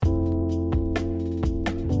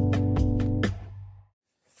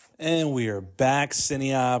And we are back,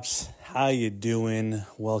 Cineops. How you doing?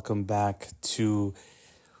 Welcome back to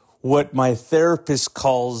what my therapist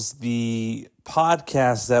calls the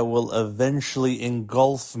podcast that will eventually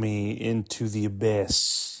engulf me into the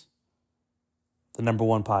abyss. The number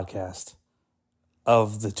one podcast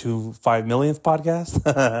of the 5 millionth podcast.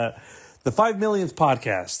 The 5 millionth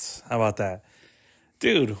podcast. How about that?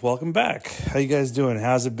 Dude, welcome back. How you guys doing?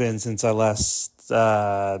 How's it been since I last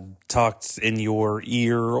talked in your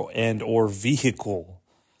ear and or vehicle?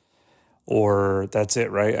 Or that's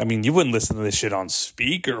it, right? I mean, you wouldn't listen to this shit on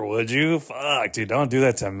speaker, would you? Fuck, dude, don't do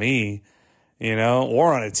that to me,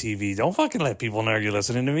 or on a TV. Don't fucking let people know you're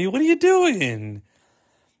listening to me. What are you doing?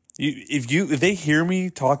 If they hear me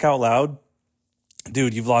talk out loud,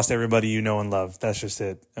 dude, you've lost everybody you know and love. That's just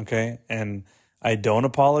it, okay? And I don't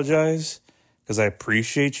apologize because I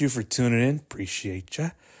appreciate you for tuning in. Appreciate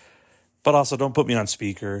you. But also, don't put me on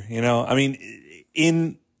speaker, I mean,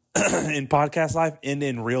 in podcast life and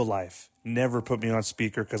in real life, never put me on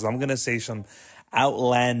speaker because I'm going to say some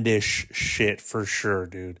outlandish shit for sure,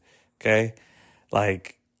 dude. Okay?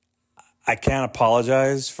 Like, I can't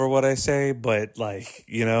apologize for what I say, but, never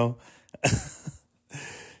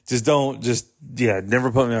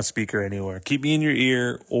put me on speaker anywhere. Keep me in your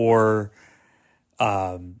ear or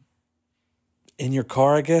in your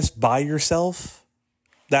car, I guess, by yourself.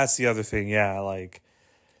 That's the other thing, yeah,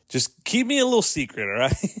 just keep me a little secret, all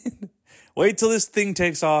right? Wait till this thing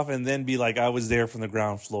takes off and then be like, I was there from the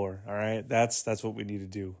ground floor, all right? That's what we need to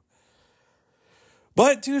do.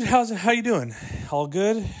 But, dude, how you doing? All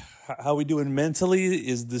good? How we doing mentally?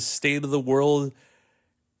 Is the state of the world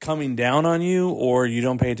coming down on you, or you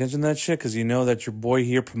don't pay attention to that shit because you know that your boy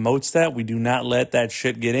here promotes that? We do not let that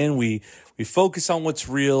shit get in. We focus on what's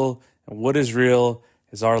real, and what is real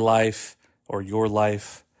is our life, or your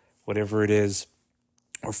life, whatever it is.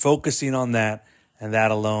 We're focusing on that and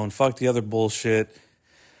that alone. Fuck the other bullshit.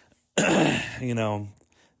 There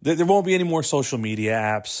won't be any more social media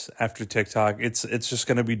apps after TikTok. It's just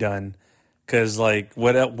going to be done. Because,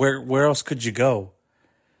 where else could you go?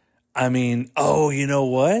 I mean, oh, you know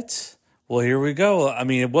what? Well, here we go. I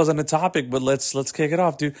mean, it wasn't a topic, but let's kick it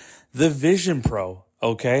off, dude. The Vision Pro,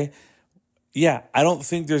 okay? Yeah, I don't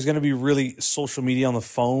think there's going to be really social media on the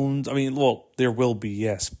phones. I mean, well, there will be,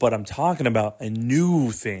 yes. But I'm talking about a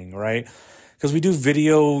new thing, right? Because we do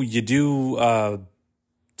video, you do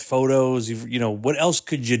photos, what else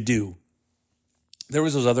could you do? There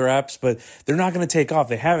was those other apps, but they're not going to take off.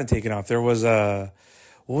 They haven't taken off. There was what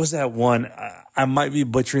was that one? I might be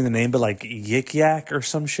butchering the name, but Yik Yak or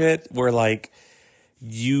some shit, where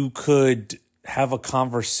you could have a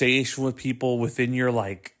conversation with people within your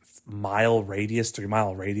 3-mile radius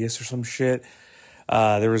or some shit.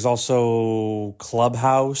 There was also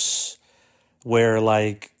Clubhouse where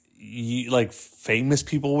famous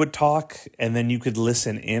people would talk and then you could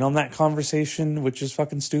listen in on that conversation, which is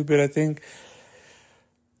fucking stupid, I think.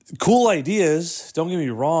 Cool ideas, don't get me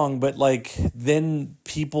wrong, but then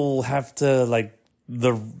people have to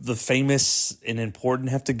the famous and important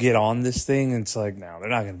have to get on this thing, and it's no, they're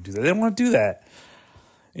not going to do that. They don't want to do that.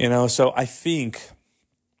 So I think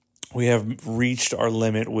we have reached our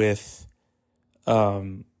limit with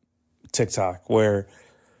TikTok, where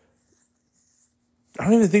I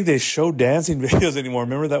don't even think they show dancing videos anymore.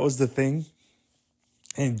 Remember that was the thing?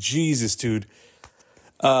 And Jesus, dude.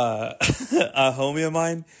 A homie of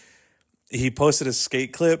mine, he posted a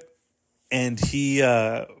skate clip, and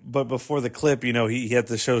but before the clip, he had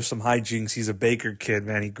to show some hijinks. He's a baker kid,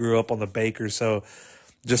 man. He grew up on the baker, so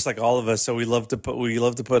just like all of us, so we love to put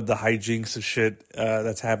the hijinks of shit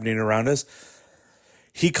that's happening around us.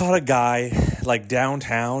 He caught a guy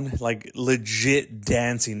downtown, legit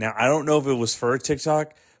dancing. Now I don't know if it was for a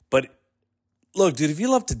TikTok, but look, dude, if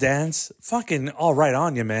you love to dance, fucking all right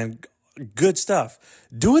on you, man. Good stuff.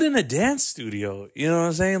 Do it in a dance studio. You know what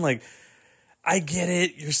I'm saying? I get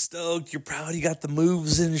it. You're stoked. You're proud. You got the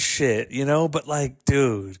moves and shit. But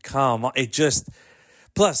dude, come on. It just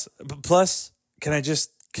plus. Can I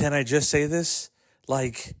just say this?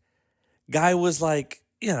 Guy was not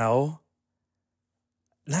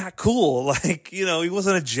cool. He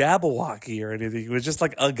wasn't a Jabberwocky or anything. He was just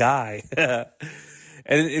a guy.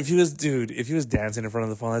 And if he was dancing in front of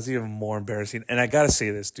the phone, that's even more embarrassing. And I gotta say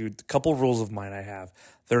this, dude. A couple rules of mine I have.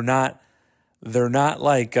 They're not they're not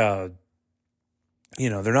laws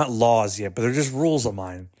yet, but they're just rules of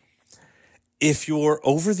mine. If you're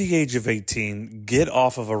over the age of 18, get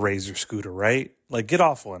off of a Razor scooter, right? Get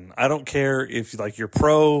off one. I don't care if you're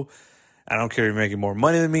pro. I don't care if you're making more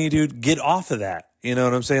money than me, dude. Get off of that. You know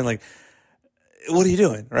what I'm saying? What are you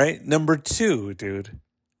doing, right? Number two, dude.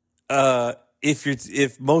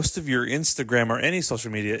 if most of your Instagram or any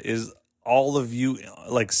social media is all of you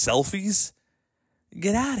like selfies,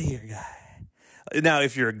 get out of here, guy. Now,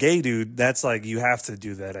 if you're a gay dude, that's like you have to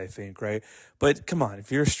do that, I think, right? But come on,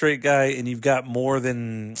 if you're a straight guy and you've got more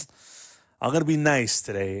than, I'm gonna be nice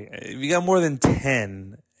today. If you got more than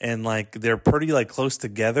 10 and like they're pretty like close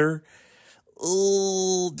together,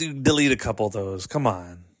 oh, dude, delete a couple of those. Come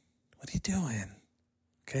on, what are you doing?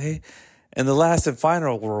 Okay, and the last and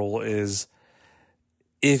final rule is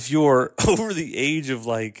if you're over the age of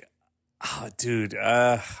like, oh, dude,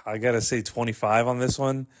 I gotta say 25 on this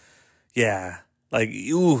one. Yeah. Like,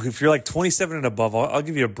 ooh, if you're like 27 and above, I'll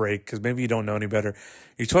give you a break because maybe you don't know any better.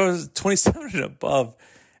 You're 27 and above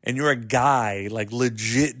and you're a guy, like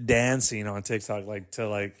legit dancing on TikTok, like to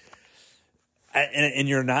like, and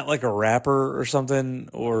you're not like a rapper or something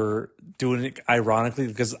or doing it ironically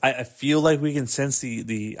because I feel like we can sense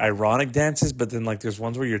the ironic dances, but then like there's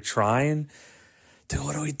ones where you're trying. Dude,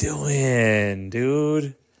 what are we doing,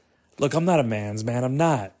 dude? Look, I'm not a man's man. I'm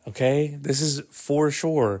not, okay? This is for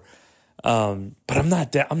sure. But I'm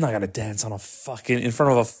not gonna dance on a fucking in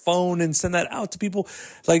front of a phone and send that out to people.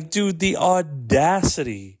 Like, dude, the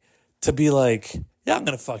audacity to be like, yeah, I'm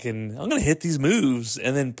gonna hit these moves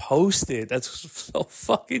and then post it. That's so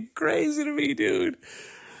fucking crazy to me, dude.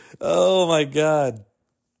 Oh my God.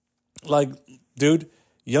 Like, dude,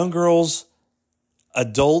 young girls,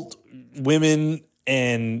 adult women,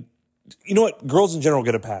 and you know what? Girls in general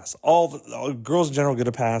get a pass. All girls in general get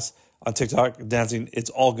a pass on TikTok dancing. It's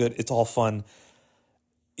all good. It's all fun.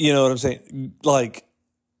 You know what I'm saying? Like,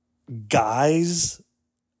 guys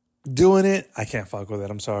doing it, I can't fuck with it.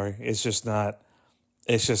 I'm sorry. It's just not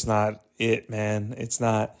it, man. It's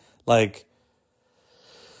not like,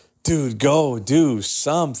 dude, go do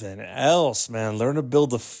something else, man. Learn to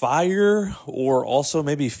build a fire or also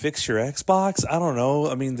maybe fix your Xbox. I don't know.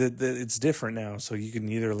 I mean, it's different now. So you can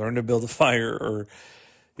either learn to build a fire or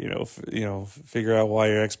figure out why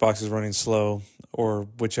your Xbox is running slow or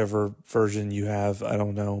whichever version you have. I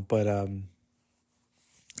don't know. But,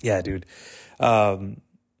 yeah, dude. I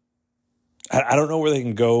don't know where they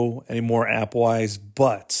can go anymore app-wise,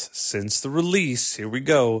 but since the release, here we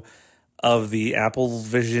go, of the Apple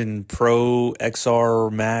Vision Pro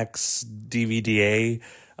XR Max DVDA,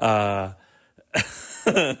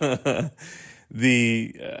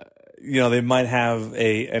 they might have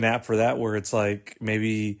an app for that where it's like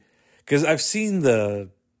maybe because I've seen the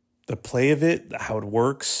play of it, how it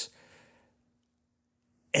works,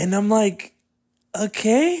 and I'm like,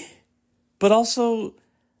 okay, but also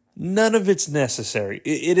none of it's necessary.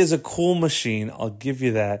 It is a cool machine, I'll give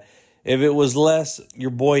you that. If it was less, your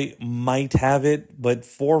boy might have it, but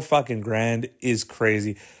 $4,000 is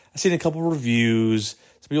crazy. I've seen a couple reviews,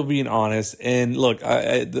 some people being honest, and look,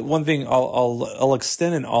 the one thing I'll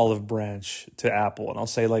extend an olive branch to Apple, and I'll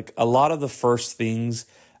say like a lot of the first things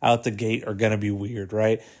out the gate are gonna be weird,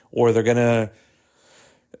 right? Or they're gonna.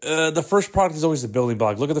 The first product is always the building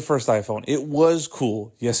block. Look at the first iPhone; it was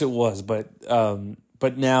cool, yes, it was,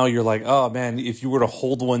 but now you're like, oh man, if you were to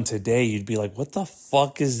hold one today, you'd be like, what the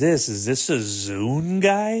fuck is this? Is this a Zune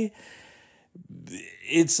guy?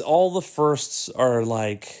 It's all the firsts are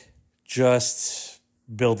like just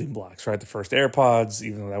building blocks, right? The first AirPods,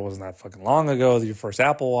 even though that wasn't that fucking long ago, your first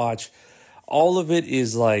Apple Watch, all of it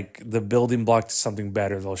is like the building block to something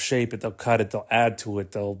better. They'll shape it, they'll cut it, they'll add to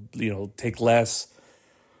it, they'll, take less.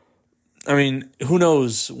 I mean, who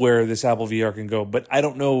knows where this Apple VR can go, but I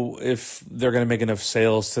don't know if they're going to make enough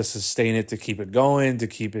sales to sustain it, to keep it going, to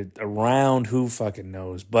keep it around. Who fucking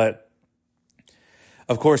knows? But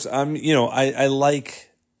of course, I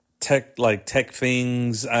like tech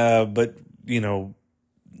things, but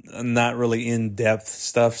not really in-depth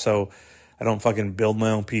stuff. So I don't fucking build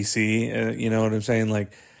my own PC. You know what I'm saying?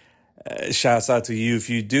 Like, shouts out to you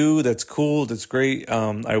if you do. That's cool. That's great.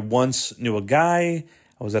 I once knew a guy.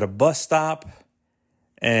 I was at a bus stop,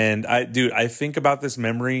 and I think about this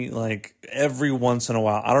memory like every once in a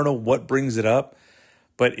while. I don't know what brings it up,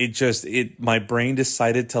 but my brain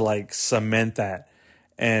decided to like cement that.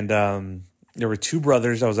 And there were two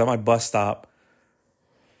brothers. I was at my bus stop,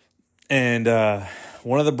 and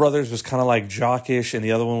one of the brothers was kind of like jockish, and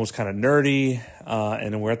the other one was kind of nerdy.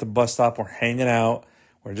 And we're at the bus stop. We're hanging out.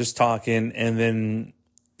 We're just talking, and then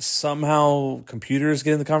somehow computers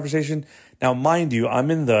get in the conversation. Now, mind you, I'm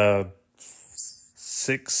in the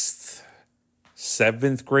 6th,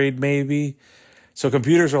 7th grade, maybe. So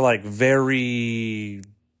computers are like very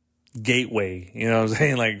gateway. You know what I'm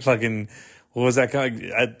saying? Like fucking, what was that?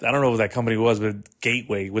 I don't know what that company was, but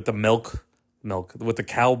Gateway with the milk, with the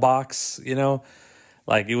cow box,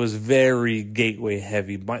 Like it was very gateway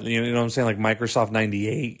heavy. You know what I'm saying? Like Microsoft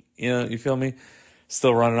 98, You feel me?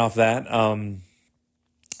 Still running off that.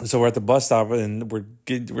 So we're at the bus stop and we're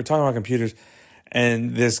talking about computers,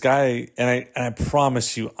 and this guy, and I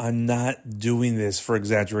promise you, I'm not doing this for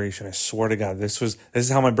exaggeration. I swear to God, this is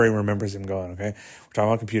how my brain remembers him going. Okay, we're talking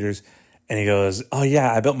about computers, and he goes, "Oh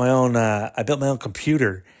yeah, I built my own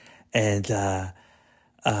computer, and I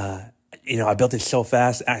built it so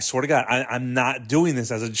fast. I swear to God, I'm not doing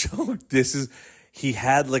this as a joke. He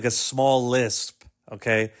had like a small lisp,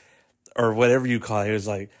 okay, or whatever you call it. He was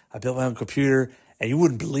like, I built my own computer, and you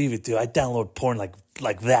wouldn't believe it, dude. I download porn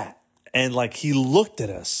like that." And like he looked at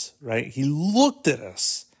us, right? He looked at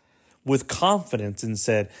us with confidence and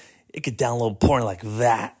said, "It could download porn like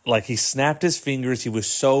that." Like he snapped his fingers. He was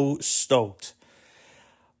so stoked.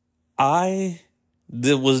 I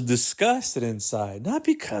was disgusted inside, not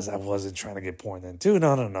because I wasn't trying to get porn then too.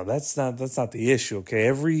 No. That's not the issue. Okay.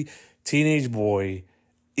 Every teenage boy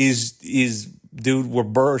is dude, we're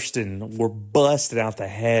busting out the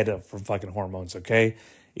head from fucking hormones. Okay.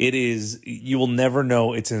 It is, you will never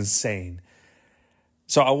know. It's insane.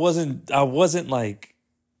 So I wasn't like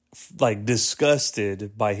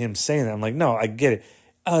disgusted by him saying that. I'm like, no, I get it.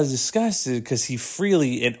 I was disgusted because he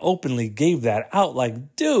freely and openly gave that out.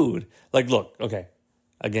 Like, dude, like, look, okay.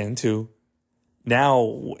 Again, too,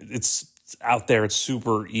 now it's out there. It's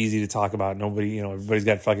super easy to talk about. Nobody, everybody's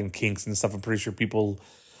got fucking kinks and stuff. I'm pretty sure people,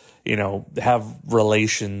 have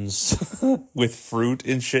relations with fruit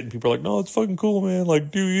and shit. And people are like, no, it's fucking cool, man.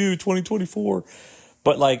 Like, do you 2024.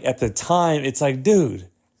 But like at the time, it's like, dude,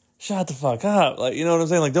 shut the fuck up. Like, you know what I'm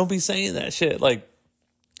saying? Like, don't be saying that shit. Like,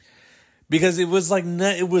 because it was like,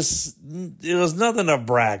 it was nothing to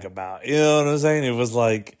brag about. You know what I'm saying? It was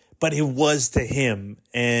like, but it was to him.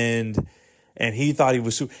 And he thought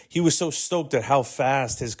he was so stoked at how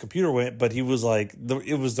fast his computer went, but he was like,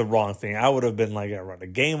 it was the wrong thing. I would have been like, I run a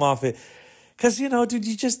game off it. Cause dude,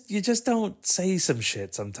 you just don't say some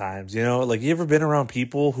shit sometimes, like you ever been around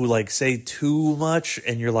people who like say too much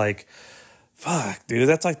and you're like, fuck, dude,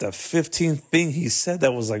 that's like the 15th thing he said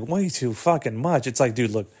that was like way too fucking much. It's like,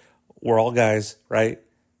 dude, look, we're all guys, right?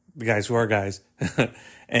 The guys who are guys.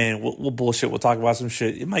 And we'll bullshit. We'll talk about some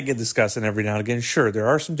shit. It might get disgusting every now and again. Sure, there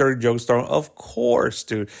are some dirty jokes thrown. Of course,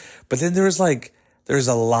 dude. But then there's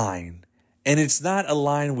a line. And it's not a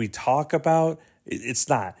line we talk about. It's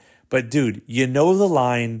not. But, dude, you know the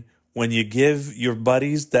line when you give your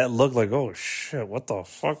buddies that look like, oh, shit, what the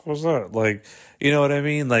fuck was that? Like, you know what I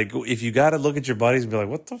mean? Like, if you got to look at your buddies and be like,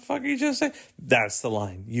 what the fuck are you just saying? That's the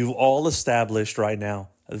line. You've all established right now.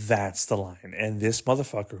 That's the line. And this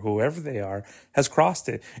motherfucker, whoever they are, has crossed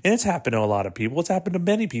it. And it's happened to a lot of people. It's happened to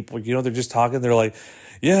many people. They're just talking. They're like,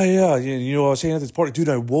 yeah. I was saying at this party, dude,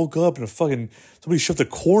 I woke up and somebody shoved a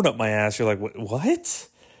corn up my ass. You're like, what?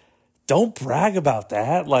 Don't brag about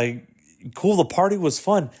that. Like, cool, the party was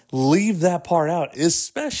fun. Leave that part out,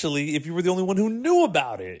 especially if you were the only one who knew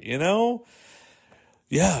about it,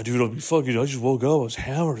 Yeah, dude, I just woke up. I was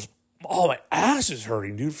hammered. Oh, my ass is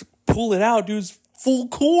hurting, dude. Pull it out, dude. It's full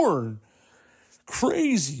corn.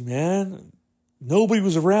 Crazy, man. Nobody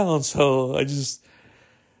was around, so I just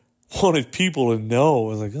wanted people to know. I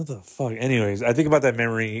was like, what the fuck? Anyways, I think about that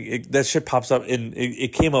memory. That shit pops up, and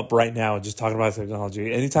it came up right now just talking about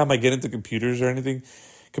technology. Anytime I get into computers or anything,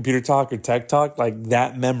 computer talk or tech talk, like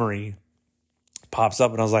that memory pops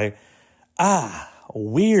up, and I was like,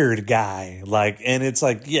 weird guy. Like, and it's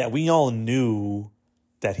like, yeah, we all knew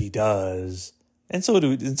that he does. And so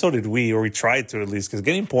did we, or we tried to at least, because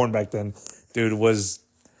getting porn back then, dude, was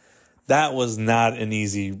not an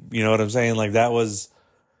easy, you know what I'm saying? Like that was,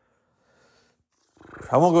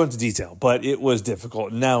 I won't go into detail, but it was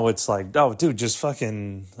difficult. Now it's like, oh, dude, just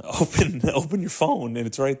fucking open your phone and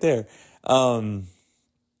it's right there. But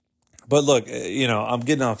look, I'm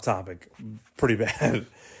getting off topic pretty bad,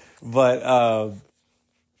 but,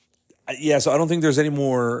 yeah, so I don't think there's any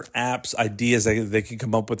more apps, ideas that they can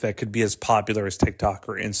come up with that could be as popular as TikTok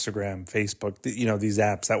or Instagram, Facebook, these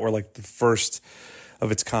apps that were like the first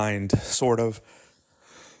of its kind, sort of.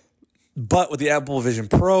 But with the Apple Vision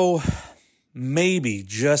Pro, maybe,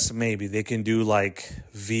 just maybe, they can do like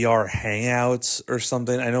VR hangouts or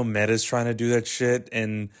something. I know Meta's trying to do that shit,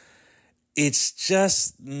 and it's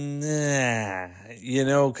just, because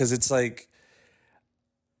it's like,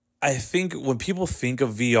 I think when people think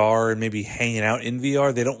of VR and maybe hanging out in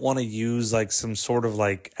VR, they don't want to use like some sort of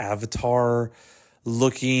like avatar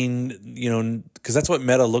looking, because that's what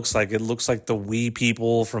Meta looks like. It looks like the Wii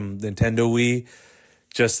people from Nintendo Wii,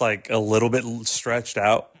 just like a little bit stretched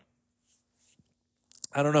out.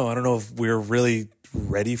 I don't know. I don't know if we're really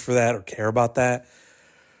ready for that or care about that.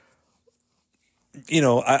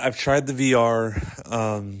 I've tried the VR,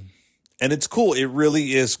 And it's cool. It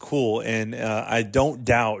really is cool. And I don't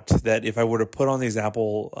doubt that if I were to put on these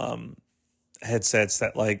Apple headsets,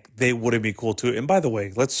 that like they wouldn't be cool too. And by the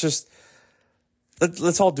way, let's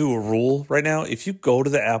all do a rule right now. If you go to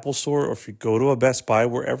the Apple store or if you go to a Best Buy,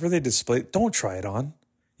 wherever they display, don't try it on.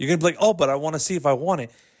 You're going to be like, oh, but I want to see if I want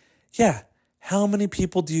it. Yeah. How many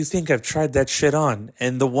people do you think have tried that shit on?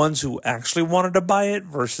 And the ones who actually wanted to buy it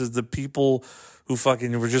versus the people who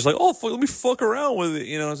fucking were just like, oh, let me fuck around with it.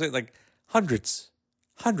 You know what I'm saying? Like hundreds,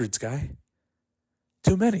 guy.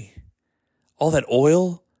 Too many. All that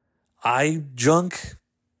oil, eye junk,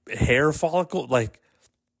 hair follicle, like,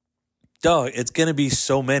 duh, it's going to be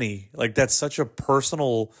so many. Like, that's such a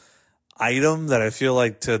personal item that I feel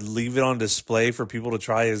like to leave it on display for people to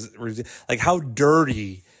try is, like, how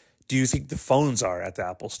dirty do you think the phones are at the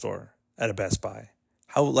Apple store at a Best Buy?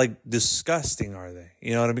 How, like, disgusting are they?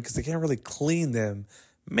 You know what I mean? Because they can't really clean them.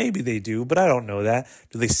 Maybe they do, but I don't know that.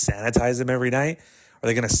 Do they sanitize them every night? Are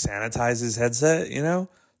they going to sanitize his headset? You know?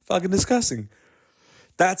 Fucking disgusting.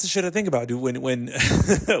 That's the shit I think about, dude. When when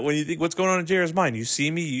you think what's going on in JR's mind, you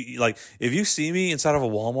see me, like, if you see me inside of a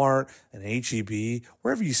Walmart, an HEB,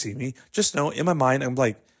 wherever you see me, just know in my mind, I'm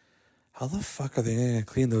like, how the fuck are they going to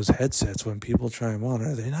clean those headsets when people try them on?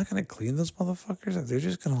 Are they not going to clean those motherfuckers? Are they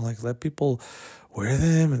just going to, like, let people wear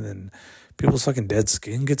them and then people's fucking dead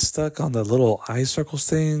skin gets stuck on the little eye circles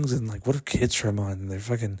things? And, like, what if kids try them on and they're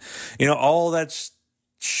fucking, you know, all that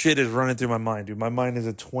shit is running through my mind, dude. My mind is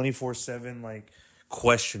a 24/7, like,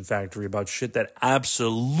 question factory about shit that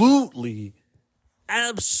absolutely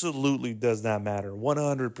does not matter.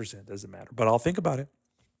 100% doesn't matter. But I'll think about it.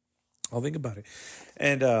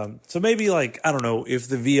 And so maybe, like, I don't know, if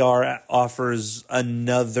the VR offers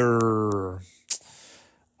another,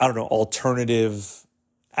 I don't know, alternative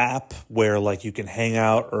app where, like, you can hang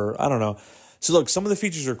out or I don't know. So, look, some of the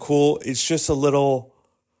features are cool. It's just a little,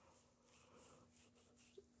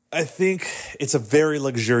 I think it's a very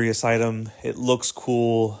luxurious item. It looks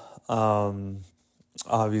cool,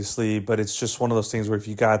 obviously, but it's just one of those things where if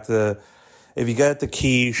you got the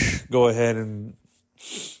quiche, go ahead and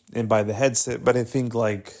buy the headset. But I think,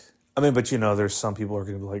 like, but you know, there's some people who are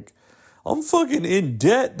going to be like, I'm fucking in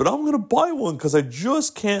debt, but I'm going to buy one because I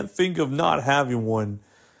just can't think of not having one.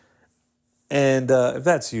 And if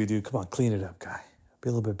that's you, dude, come on, clean it up, guy. Be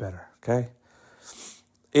a little bit better, okay?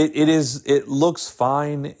 It looks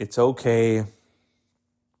fine. It's okay.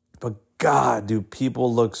 But God, dude,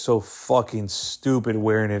 people look so fucking stupid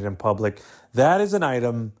wearing it in public. That is an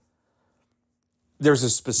item. There's a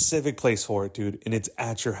specific place for it, dude, and it's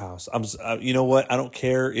at your house. You know what? I don't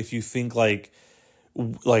care if you think like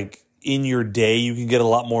in your day you can get a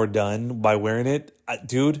lot more done by wearing it,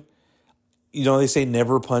 dude. You know they say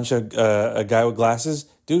never punch a guy with glasses,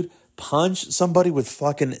 dude. Punch somebody with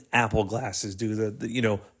fucking Apple glasses, dude.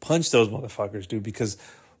 Punch those motherfuckers, dude. Because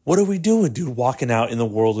what are we doing, dude? Walking out in the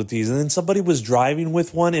world with these, and then somebody was driving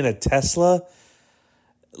with one in a Tesla.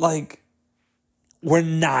 Like, we're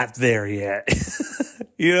not there yet.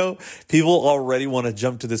 You know, people already want to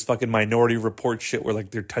jump to this fucking Minority Report shit where, like,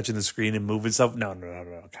 they're touching the screen and moving stuff. No.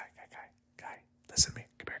 Guy, listen to me.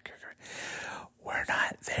 Come here. We're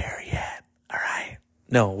not there yet. All right.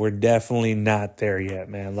 No, we're definitely not there yet,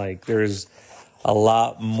 man. Like, there's a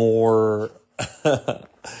lot more,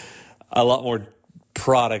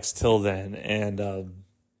 products till then, and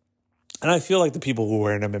I feel like the people who are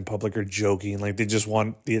wearing them in public are joking, like they just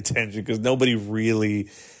want the attention because nobody really.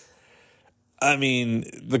 I mean,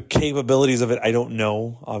 the capabilities of it, I don't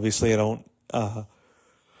know. Obviously, I don't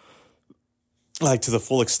like to the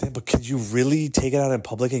full extent, but could you really take it out in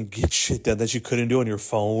public and get shit done that you couldn't do on your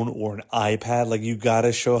phone or an iPad? Like, you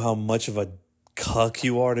gotta show how much of a cuck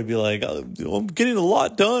you are to be like, oh, I'm getting a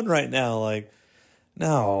lot done right now. Like,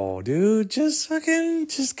 no, dude, just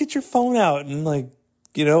get your phone out and, like,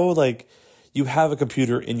 you know, like, you have a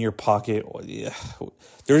computer in your pocket. Yeah.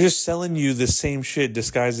 They're just selling you the same shit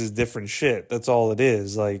disguised as different shit. That's all it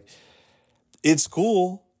is. Like, it's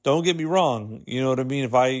cool. Don't get me wrong. You know what I mean?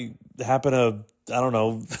 If I happen to, I don't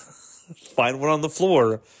know, find one on the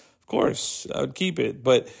floor, of course, I would keep it.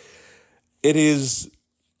 But it's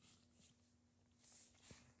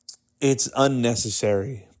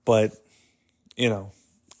unnecessary. But, you know,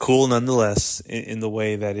 cool nonetheless in the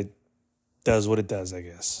way that it does what it does, I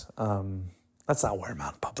guess. Let's not wear them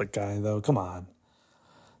out in public, guy, though. Come on.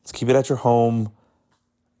 Let's keep it at your home.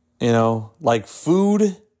 You know, like,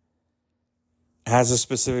 food has a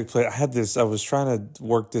specific place. I was trying to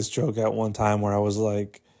work this joke out one time where I was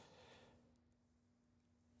like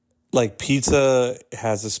pizza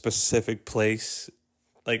has a specific place.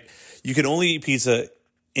 Like, you can only eat pizza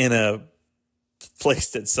in a place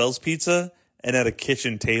that sells pizza and at a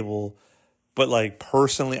kitchen table But like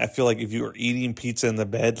personally, I feel like if you are eating pizza in the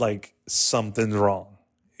bed, like something's wrong,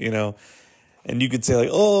 you know? And you could say like,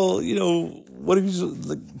 oh, you know, what if you,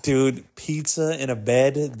 like, dude, pizza in a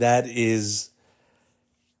bed, that is,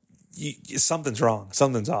 something's wrong.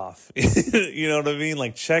 Something's off. You know what I mean?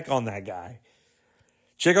 Like check on that guy.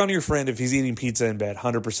 Check on your friend if he's eating pizza in bed.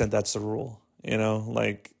 100% that's the rule. You know,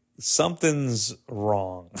 like something's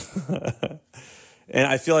wrong. And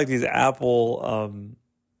I feel like these Apple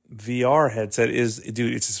VR headset is,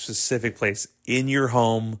 dude, it's a specific place in your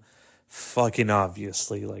home, fucking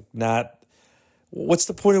obviously. Like not, what's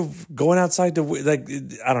the point of going outside to, like,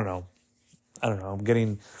 I don't know. I don't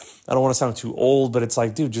want to sound too old, but it's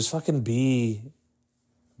like, dude, just fucking be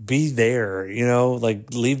there, you know,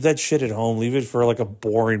 like leave that shit at home, leave it for like a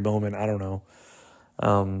boring moment. I don't know.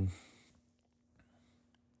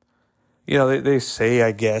 You know, they say,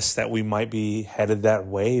 I guess, that we might be headed that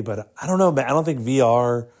way, but I don't know, man. I don't think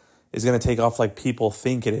VR is going to take off like people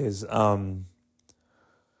think it is. Of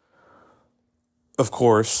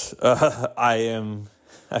course, I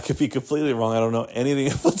could be completely wrong. I don't know anything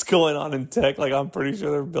of what's going on in tech. Like, I'm pretty sure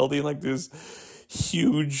they're building like this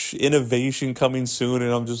huge innovation coming soon.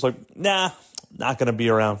 And I'm just like, nah, not going to be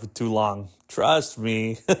around for too long. Trust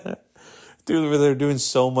me. Dude, they're doing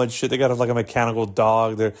so much shit. They got like a mechanical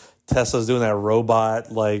dog. Tesla's doing that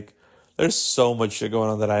robot. Like, there's so much shit going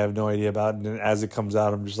on that I have no idea about. And as it comes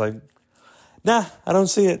out, I'm just like, nah, I don't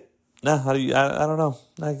see it. Nah, I don't know.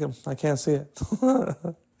 I can't see it.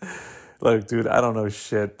 Look, dude, I don't know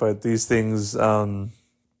shit, but these things,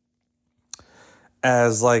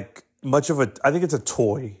 as like much of a, I think it's a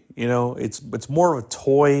toy, you know, it's more of a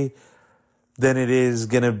toy than it is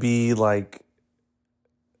going to be like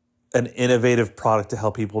an innovative product to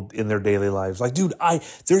help people in their daily lives. Like, dude,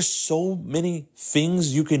 there's so many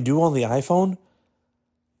things you can do on the iPhone.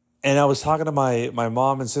 And I was talking to my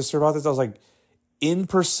mom and sister about this. I was like, in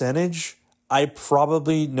percentage, I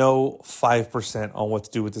probably know 5% on what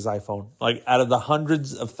to do with this iPhone. Like, out of the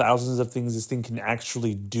hundreds of thousands of things this thing can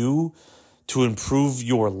actually do to improve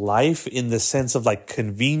your life in the sense of like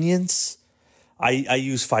convenience, I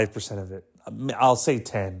use 5% of it. I'll say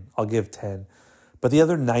 10. I'll give 10. But the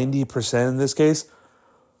other 90% in this case,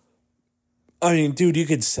 I mean, dude, you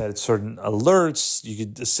could set certain alerts. You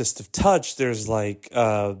could assistive touch. There's like,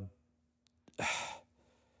 there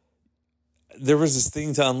was this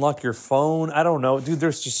thing to unlock your phone. I don't know. Dude,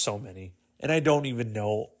 there's just so many. And I don't even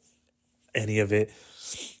know any of it.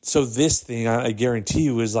 So this thing, I guarantee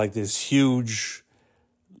you, is like this huge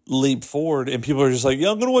leap forward. And people are just like,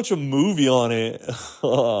 yeah, I'm going to watch a movie on it. I'm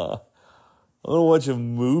going to watch a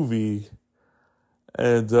movie.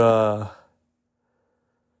 And, yeah,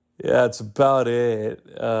 it's about it.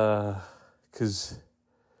 Because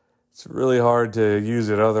it's really hard to use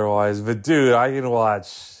it otherwise. But, dude, I can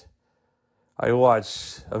watch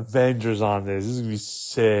Avengers on this. This is going to be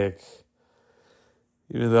sick.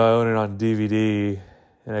 Even though I own it on DVD,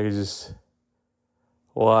 and I can just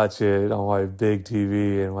watch it on my big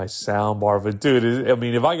TV and my sound bar. But, dude, I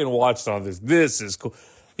mean, if I can watch it on this is cool.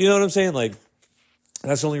 You know what I'm saying? Like,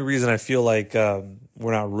 that's the only reason I feel like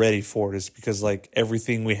we're not ready for it is because, like,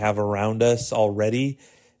 everything we have around us already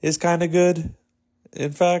is kind of good,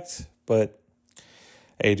 in fact. But,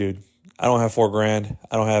 hey, dude, I don't have $4,000.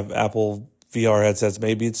 I don't have Apple VR headsets.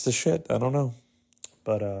 Maybe it's the shit. I don't know.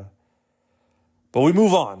 But we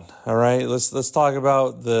move on. All right. Let's talk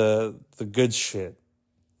about the good shit.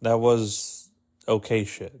 That was okay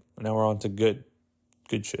shit. Now we're on to good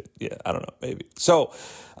shit. Yeah, I don't know. Maybe. So,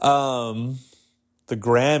 the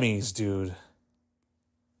Grammys, dude.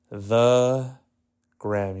 The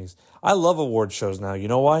Grammys. I love award shows now. You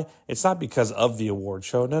know why? It's not because of the award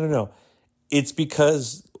show. No. It's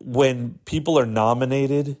because when people are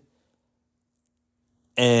nominated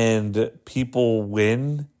and people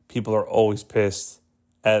win, people are always pissed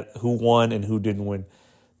at who won and who didn't win.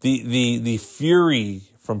 The fury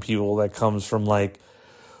from people that comes from like,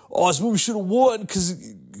 oh, this movie should have won because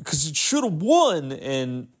it should have won.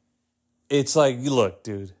 And it's like, look,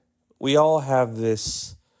 dude, we all have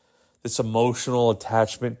this emotional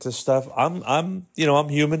attachment to stuff. I'm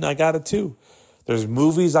human. I got it too. There's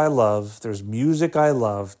movies I love. There's music I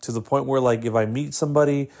love, to the point where, like, if I meet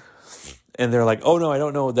somebody and they're like, oh no, I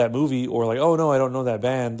don't know that movie, or like, oh no, I don't know that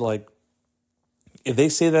band, like, if they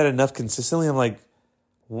say that enough consistently, I'm like,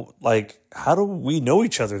 how do we know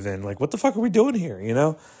each other then? Like, what the fuck are we doing here? You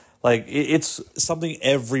know? Like, it's something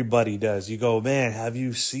everybody does. You go, man, have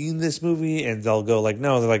you seen this movie? And they'll go like,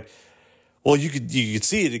 no. They're like, well, you could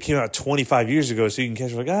see it. It came out 25 years ago, so you can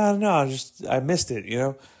catch it. Like, no, I missed it, you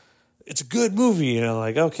know? It's a good movie, you know?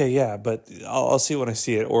 Like, okay, yeah, but I'll see it when I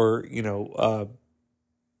see it. Or, you know,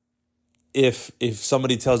 if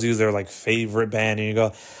somebody tells you their like favorite band and you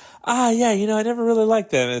go, yeah, you know, I never really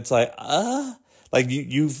liked them. It's like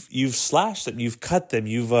you've slashed them, you've cut them,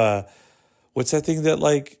 you've what's that thing that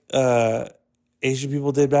like Asian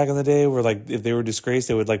people did back in the day where like if they were disgraced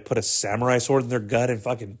they would like put a samurai sword in their gut and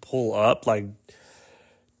fucking pull up like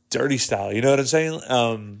dirty style, you know what I'm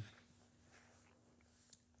saying?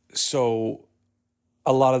 So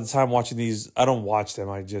a lot of the time watching these, I don't watch them,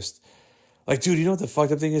 I just like, dude, you know what the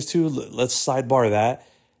fucked up thing is too? Let's sidebar that.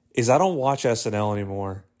 Is I don't watch SNL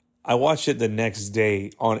anymore. I watch it the next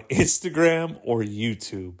day on Instagram or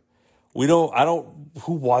YouTube.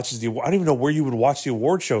 Who watches I don't even know where you would watch the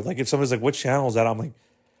award show. Like if somebody's like, what channel is that? I'm like,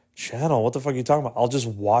 channel? What the fuck are you talking about? I'll just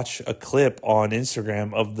watch a clip on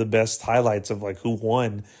Instagram of the best highlights of like who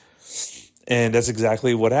won. And that's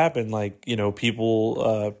exactly what happened. Like, you know,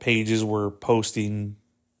 people, pages were posting,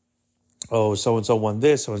 oh, so-and-so won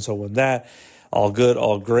this, so-and-so won that. All good,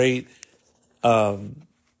 all great. And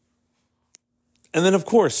then, of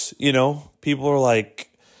course, you know, people are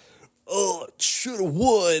like, oh, should have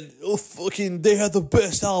won. Oh, fucking, they had the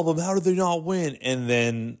best album. How did they not win? And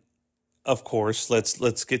then, of course,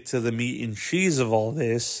 let's get to the meat and cheese of all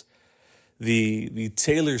this. The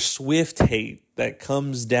Taylor Swift hate that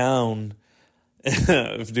comes down,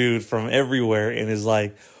 dude, from everywhere and is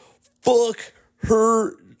like, fuck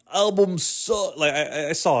her album suck. Like,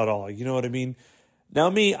 I saw it all. You know what I mean? Now,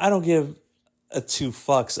 me, I don't give a two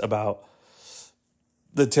fucks about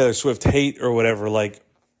the Taylor Swift hate or whatever. Like,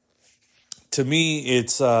 to me,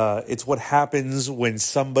 it's what happens when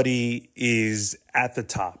somebody is at the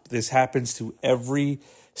top. This happens to every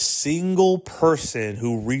single person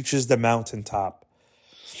who reaches the mountaintop.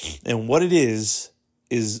 And what it is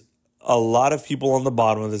a lot of people on the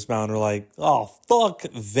bottom of this mountain are like, oh, fuck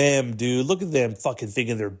them, dude. Look at them fucking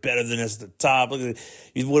thinking they're better than us at the top. Look at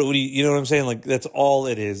you know what I'm saying? Like, that's all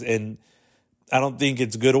it is. And I don't think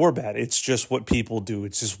it's good or bad. It's just what people do.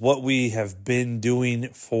 It's just what we have been doing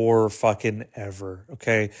for fucking ever,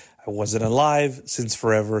 okay? I wasn't alive since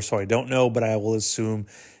forever, so I don't know, but I will assume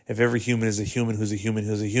if every human is a human who's a human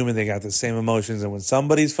who's a human, they got the same emotions. And when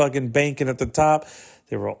somebody's fucking banking at the top,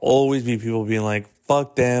 there will always be people being like,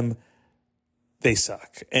 fuck them, they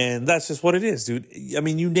suck. And that's just what it is, dude. I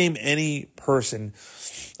mean, you name any person.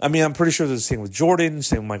 I mean, I'm pretty sure there's the same with Jordan,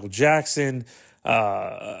 same with Michael Jackson,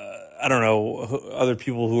 I don't know, other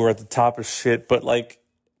people who are at the top of shit, but like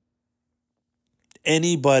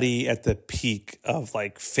anybody at the peak of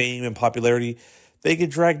like fame and popularity, they get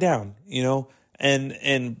dragged down, you know?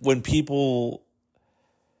 And when people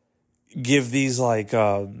give these like,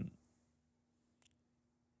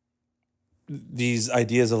 these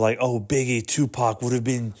ideas of like, oh, Biggie, Tupac would have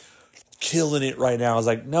been killing it right now. I was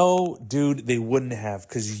like, no, dude, they wouldn't have,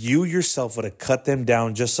 because you yourself would have cut them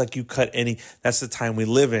down just like you cut any. That's the time we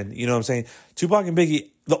live in. You know what I'm saying? Tupac and Biggie,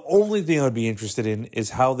 the only thing I would be interested in is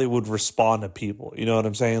how they would respond to people. You know what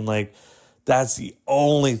I'm saying? Like, that's the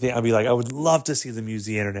only thing I'd be like, I would love to see them use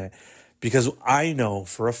the internet, because I know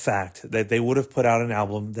for a fact that they would have put out an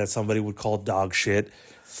album that somebody would call dog shit,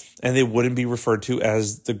 and they wouldn't be referred to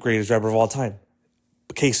as the greatest rapper of all time.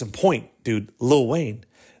 Case in point, dude, Lil Wayne.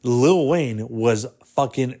 Lil Wayne was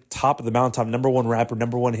fucking top of the mountaintop, number one rapper,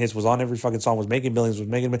 number one hits, was on every fucking song, was making millions,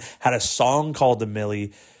 had a song called The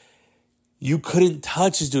Millie. You couldn't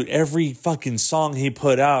touch this dude. Every fucking song he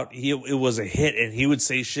put out, it was a hit, and he would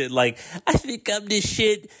say shit like, I think I'm this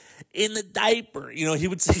shit in the diaper. You know, he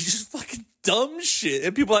would say just fucking dumb shit,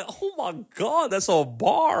 and people are like, oh my God, that's a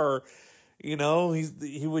bar. You know,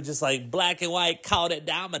 he would just like black and white call it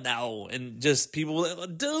domino, and just people were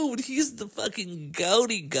like, dude, he's the fucking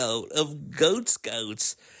goaty goat of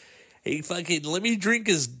goats. He fucking, let me drink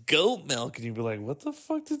his goat milk. And you'd be like, what the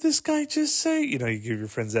fuck did this guy just say? You know, you give your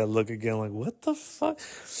friends that look again, like, what the fuck?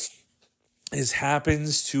 This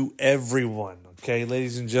happens to everyone, okay,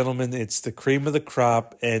 ladies and gentlemen. It's the cream of the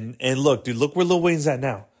crop. And look, dude, look where Lil Wayne's at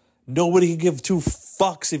now. Nobody can give two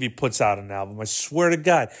fucks if he puts out an album. I swear to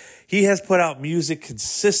God. He has put out music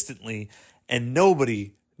consistently, and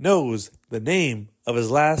nobody knows the name of his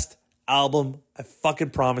last album. I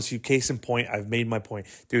fucking promise you. Case in point, I've made my point.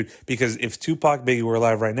 Dude, because if Tupac, Biggie were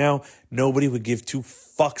alive right now, nobody would give two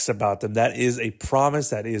fucks about them. That is a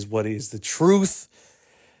promise. That is what is the truth.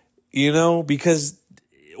 You know, because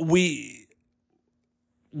we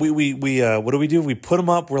what do? We put them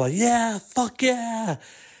up. We're like, yeah, fuck yeah.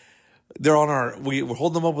 They're on we're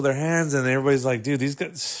holding them up with our hands, and everybody's like, dude, this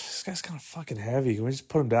guy's kind of fucking heavy. Can we just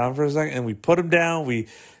put him down for a second? And we put him down.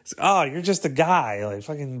 You're just a guy. Like,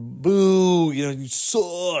 fucking boo. You know, you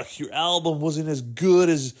suck. Your album wasn't as good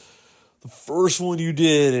as the first one you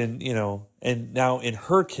did. And, you know, and now in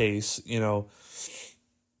her case, you know,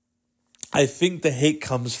 I think the hate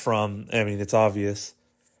comes from, I mean, it's obvious.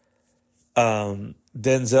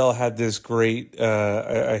 Denzel had this great,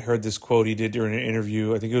 I heard this quote he did during an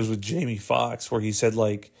interview. I think it was with Jamie Foxx, where he said,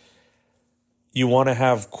 like, you want to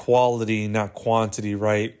have quality, not quantity,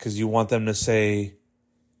 right? Because you want them to say,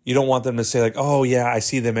 you don't want them to say, like, oh, yeah, I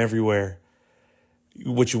see them everywhere.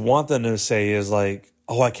 What you want them to say is, like,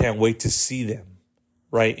 oh, I can't wait to see them,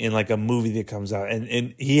 right? In, like, a movie that comes out.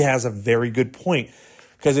 And he has a very good point,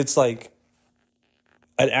 because it's like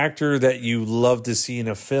an actor that you love to see in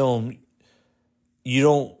a film,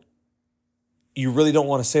 you really don't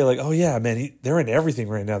want to say, like, oh, yeah, man, they're in everything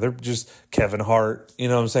right now. They're just Kevin Hart. You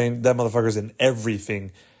know what I'm saying? That motherfucker's in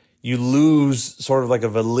everything. You lose sort of like a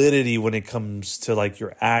validity when it comes to like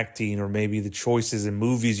your acting or maybe the choices in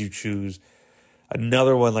movies you choose.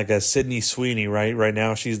 Another one, like a Sydney Sweeney, right? Right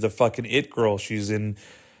now, she's the fucking it girl. She's in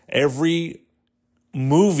every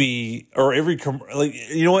movie or every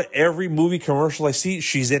movie commercial I see,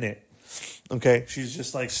 she's in it. Okay, she's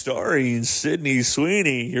just like starring Sydney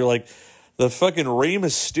Sweeney. You're like, the fucking Rey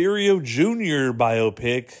Mysterio Jr.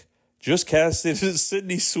 biopic just casted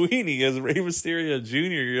Sydney Sweeney as Rey Mysterio Jr.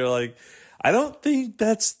 You're like, I don't think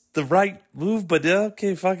that's the right move, but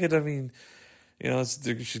okay, fuck it. I mean, you know,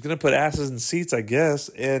 she's gonna put asses in seats, I guess.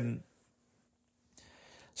 And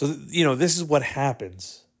so, you know, this is what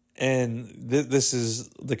happens, and this is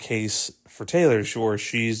the case for Taylor. Sure,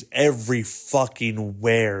 she's every fucking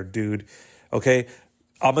where, dude. Okay,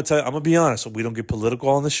 I'm gonna be honest. We don't get political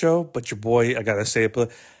on the show, but your boy, I gotta say it.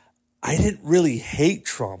 I didn't really hate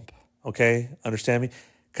Trump. Okay, understand me?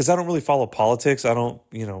 Because I don't really follow politics. I don't,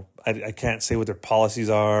 you know, I can't say what their policies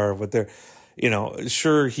are, what their, you know.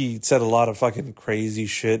 Sure, he said a lot of fucking crazy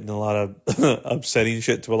shit and a lot of upsetting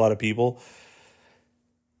shit to a lot of people.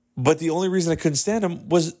 But the only reason I couldn't stand him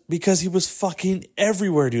was because he was fucking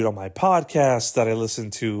everywhere, dude. On my podcast that I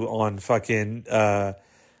listened to, on fucking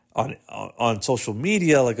on social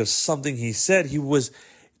media, like, of something he said, he was,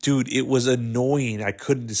 dude, it was annoying. I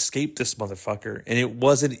couldn't escape this motherfucker. And it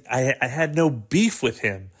wasn't, I had no beef with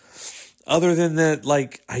him other than that,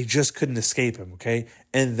 like, I just couldn't escape him. Okay.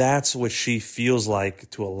 And that's what she feels like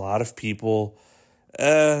to a lot of people.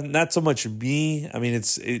 Not so much me. I mean,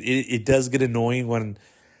 it does get annoying when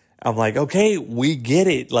I'm like, okay, we get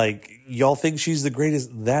it. Like, y'all think she's the greatest.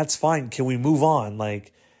 That's fine. Can we move on?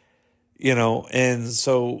 Like, you know, and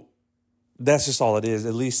so that's just all it is,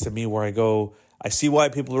 at least to me, where I go, I see why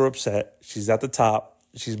people are upset. She's at the top.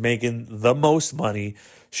 She's making the most money.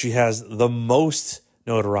 She has the most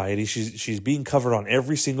notoriety. She's being covered on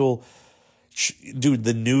every single, dude,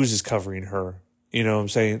 the news is covering her. You know what I'm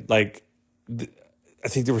saying? Like, I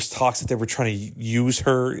think there was talks that they were trying to use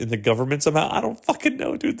her in the government somehow. I don't fucking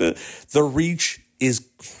know, dude. The reach is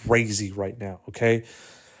crazy right now, okay?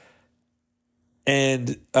 And,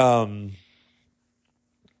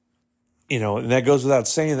 you know, and that goes without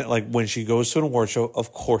saying that, like, when she goes to an award show,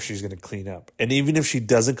 of course she's going to clean up. And even if she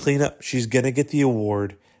doesn't clean up, she's going to get the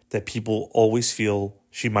award that people always feel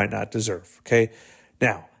she might not deserve, okay?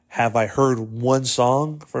 Now, have I heard one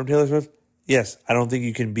song from Taylor Swift? Yes. I don't think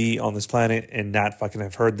you can be on this planet and not fucking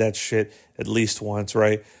have heard that shit at least once,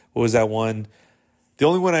 right? What was that one? The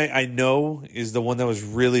only one I know is the one that was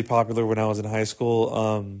really popular when I was in high school.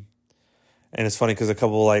 And it's funny because a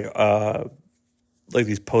couple like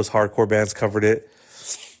these post-hardcore bands covered it.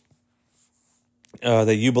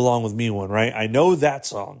 The You Belong With Me one, right? I know that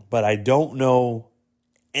song, but I don't know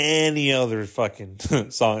any other fucking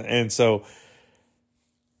song. And so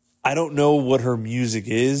I don't know what her music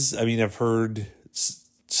is. I mean, I've heard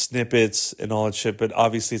snippets and all that shit, but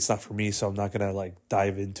obviously it's not for me, so I'm not going to like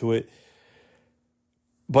dive into it.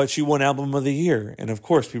 But she won Album of the Year. And of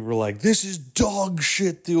course, people were like, this is dog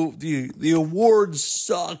shit. The awards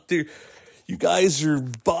suck. You guys are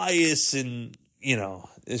biased, and, you know,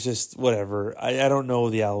 it's just whatever. I don't know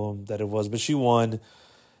the album that it was, but she won.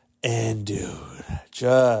 And, dude,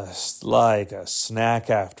 just like a snack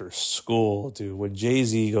after school, dude. When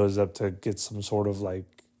Jay-Z goes up to get some sort of, like,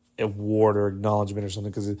 award or acknowledgement or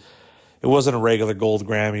something, because it wasn't a regular gold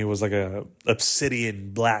Grammy. It was like a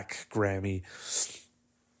obsidian black Grammy.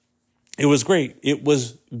 It was great. It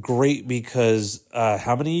was great because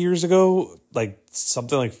how many years ago? Like,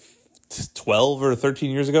 something like 12 or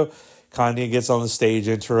 13 years ago, Kanye gets on the stage,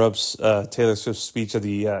 interrupts Taylor Swift's speech at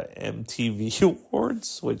the MTV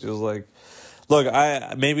Awards, which is like, look,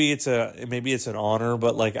 maybe it's an honor,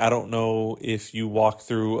 but like, I don't know if you walk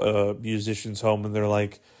through a musician's home and they're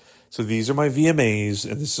like, so these are my VMAs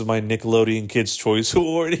and this is my Nickelodeon Kids Choice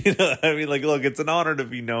Award. You know, I mean, like, look, it's an honor to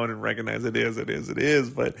be known and recognized. It is,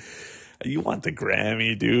 but You want the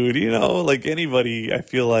Grammy, dude. You know, like anybody, I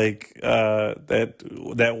feel like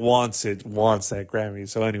that wants that Grammy.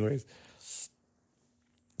 So, anyways,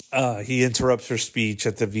 he interrupts her speech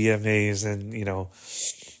at the VMAs, and you know,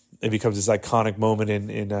 it becomes this iconic moment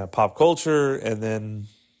in pop culture. And then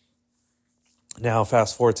now,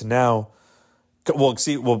 fast forward to now. Well,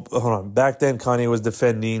 hold on. Back then, Kanye was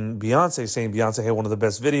defending Beyonce, saying Beyonce had one of the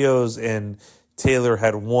best videos, and Taylor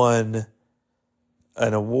had won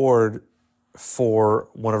an award for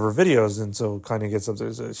one of her videos. And so Kanye gets up there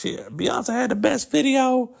and says, Beyonce had the best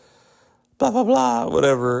video, blah, blah, blah,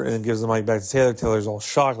 whatever, and gives the mic back to Taylor. Taylor's all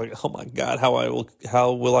shocked, like, oh my God,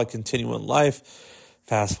 how will I continue in life?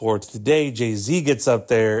 Fast forward to today, Jay-Z gets up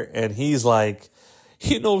there, and he's like,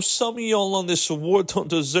 you know, some of y'all on this award don't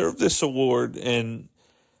deserve this award. And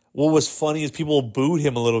what was funny is people booed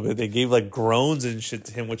him a little bit. They gave like groans and shit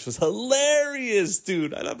to him, which was hilarious,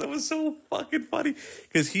 dude. I thought that was so fucking funny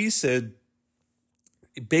because he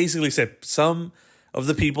basically said some of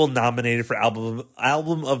the people nominated for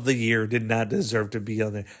album of the year did not deserve to be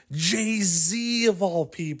on there. Jay-Z of all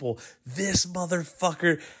people, this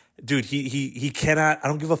motherfucker. Dude, he cannot, I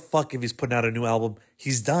don't give a fuck if he's putting out a new album.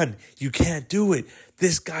 He's done. You can't do it.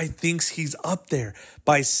 This guy thinks he's up there.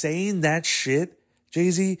 By saying that shit,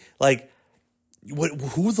 Jay-Z, like,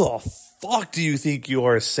 who the fuck do you think you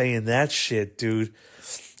are saying that shit, dude?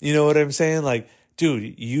 You know what I'm saying? Like,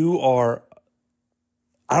 dude, you are,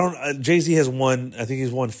 Jay-Z has won, I think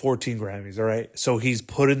he's won 14 Grammys, all right? So he's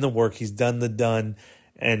put in the work, he's done the done,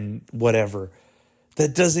 and whatever.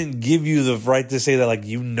 That doesn't give you the right to say that, like,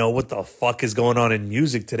 you know what the fuck is going on in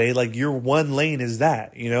music today. Like, your one lane is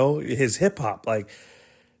that, you know, his hip hop. Like,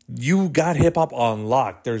 you got hip hop on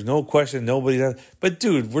lock. There's no question. Nobody does. But,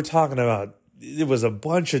 dude, we're talking about, it was a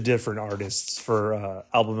bunch of different artists for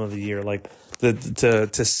album of the year. Like,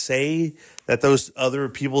 to say that those other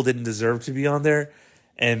people didn't deserve to be on there,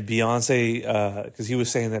 and Beyonce, because he was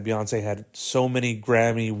saying that Beyonce had so many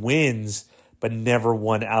Grammy wins, but never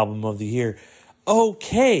won album of the year.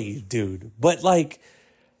 Okay, dude, but like,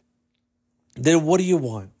 then what do you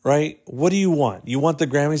want, right? What do you want? You want the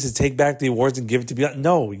Grammys to take back the awards and give it to Beyonce?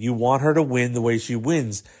 No, you want her to win the way she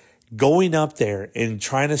wins. Going up there and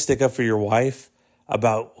trying to stick up for your wife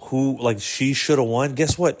about who, like, she should have won.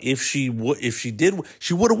 Guess what? If she did,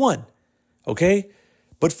 she would have won. Okay,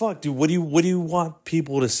 but fuck, dude, what do you want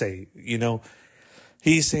people to say? You know,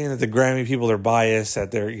 he's saying that the Grammy people are biased. That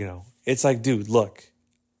they're, you know, it's like, dude, look,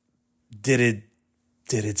 did it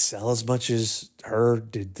sell as much as her?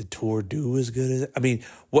 Did the tour do as good as? I mean,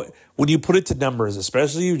 what when you put it to numbers,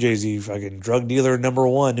 especially you, Jay-Z, fucking drug dealer number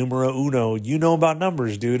one, numero uno, you know about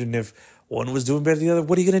numbers, dude. And if one was doing better than the other,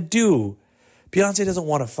 what are you gonna do? Beyonce doesn't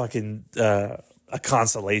want a fucking a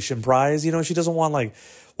consolation prize, you know. She doesn't want like,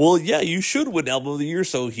 well, yeah, you should win album of the year,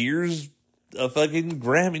 so here's a fucking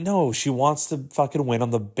Grammy. No, she wants to fucking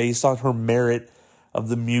win based on her merit of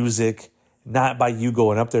the music. Not by you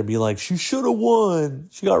going up there and be like, she should have won.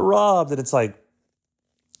 She got robbed. And it's like,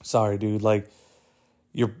 sorry, dude. Like,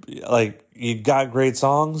 you got great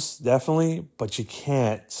songs, definitely, but you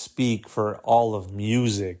can't speak for all of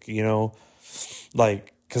music, you know?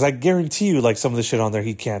 Like, because I guarantee you, like, some of the shit on there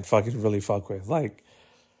he can't fucking really fuck with. Like,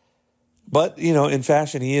 but, you know, in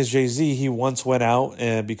fashion, he is Jay-Z. He once went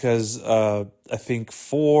out because I think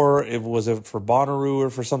for Bonnaroo or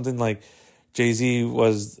for something like, Jay-Z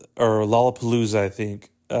was, or Lollapalooza, I think.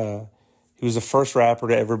 He was the first rapper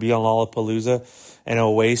to ever be on Lollapalooza. And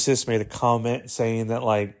Oasis made a comment saying that,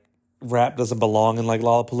 like, rap doesn't belong in, like,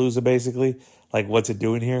 Lollapalooza, basically. Like, what's it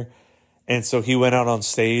doing here? And so he went out on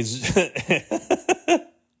stage.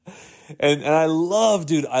 and I love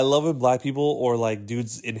when black people or, like,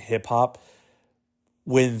 dudes in hip-hop,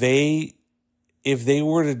 if they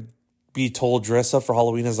were to be told dress up for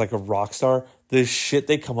Halloween as, like, a rock star, the shit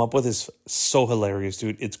they come up with is so hilarious,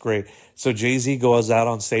 dude. It's great. So Jay-Z goes out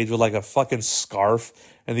on stage with like a fucking scarf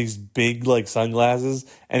and these big like sunglasses.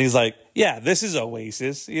 And he's like, yeah, this is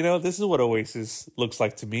Oasis. You know, this is what Oasis looks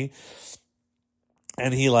like to me.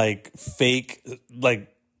 And he like fake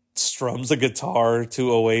like strums a guitar to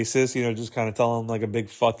Oasis, you know, just kind of telling them like a big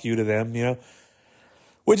fuck you to them, you know.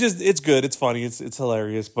 Which is, it's good, it's funny, it's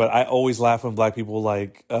hilarious, but I always laugh when black people,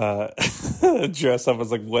 like, dress up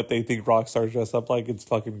as, like, what they think rock stars dress up like. It's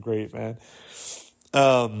fucking great, man.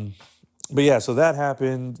 But, yeah, so that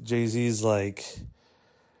happened. Jay-Z's, like,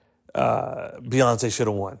 Beyonce should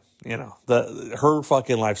have won, you know, her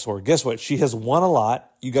fucking life story. Guess what? She has won a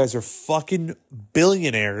lot. You guys are fucking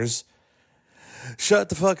billionaires. Shut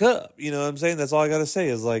the fuck up. You know what I'm saying? That's all I gotta say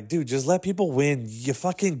is like, dude, just let people win. You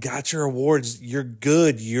fucking got your awards. You're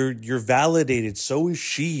good. You're validated. So is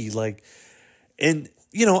she. Like, and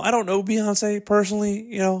I don't know Beyonce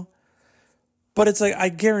personally, but it's like, I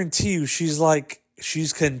guarantee you she's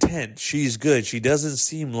content. She's good. She doesn't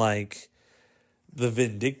seem like the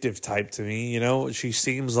vindictive type to me, She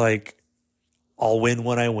seems like, I'll win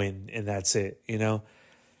when I win, and that's it, And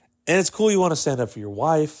it's cool you want to stand up for your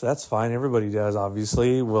wife. That's fine. Everybody does,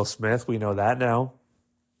 obviously. Will Smith, we know that now.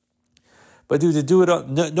 But dude, to do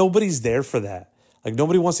it, nobody's there for that. Like,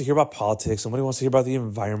 nobody wants to hear about politics. Nobody wants to hear about the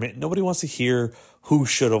environment. Nobody wants to hear who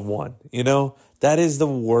should have won, That is the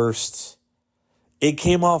worst. It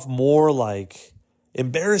came off more like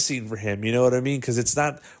embarrassing for him, you know what I mean? Because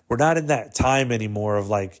we're not in that time anymore of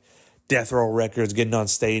like Death Row Records getting on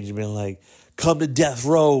stage and being like, come to Death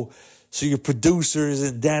Row so your producers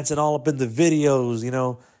and dancing all up in the videos,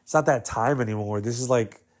 It's not that time anymore. This is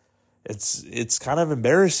like, it's kind of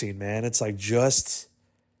embarrassing, man. It's like, just,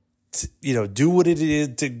 do what it is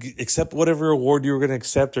to accept whatever award you were going to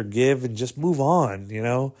accept or give and just move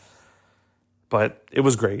on, But it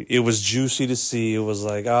was great. It was juicy to see. It was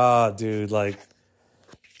like, dude, like,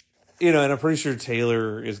 and I'm pretty sure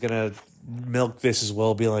Taylor is going to milk this as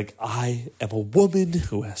well, be like, I am a woman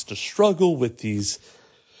who has to struggle with these,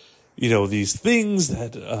 these things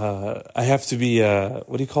that I have to be,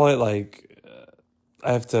 what do you call it? Like,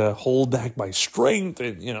 I have to hold back my strength,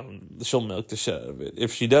 and, she'll milk the shit out of it.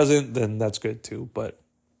 If she doesn't, then that's good too. But,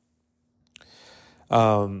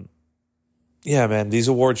 yeah, man, these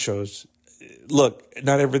award shows, look,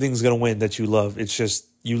 not everything's going to win that you love. It's just,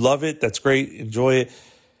 you love it. That's great. Enjoy it.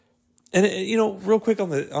 And, real quick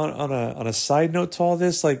on a side note to all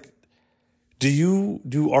this, like,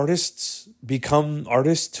 do artists become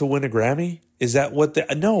artists to win a Grammy? Is that what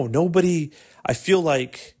no, nobody, I feel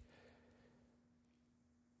like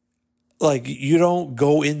you don't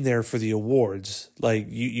go in there for the awards. Like,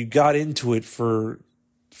 you got into it for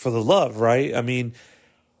the love, right? I mean,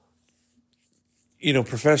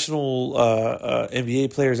 professional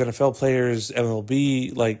NBA players, NFL players,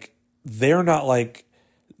 MLB, like, they're not like,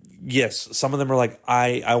 yes, some of them are like,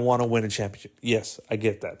 I want to win a championship. Yes, I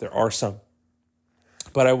get that. There are some.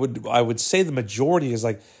 But I would say the majority is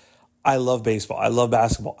like, I love baseball. I love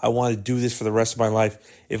basketball. I want to do this for the rest of my life.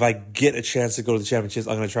 If I get a chance to go to the championships,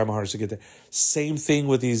 I'm going to try my hardest to get there. Same thing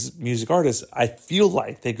with these music artists. I feel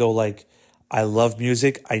like they go like, I love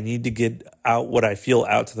music. I need to get out what I feel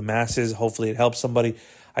out to the masses. Hopefully it helps somebody.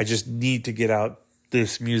 I just need to get out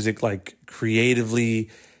this music like creatively.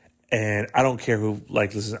 And I don't care who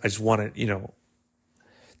like listen. I just want it,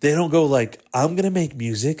 They don't go like, I'm going to make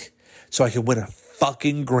music so I can win a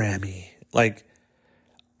fucking Grammy. Like,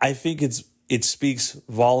 I think it speaks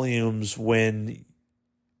volumes when,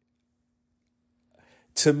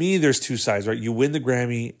 to me, there's two sides, right? You win the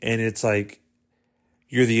Grammy and it's like,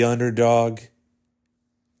 you're the underdog.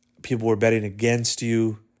 People were betting against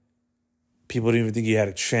you. People didn't even think you had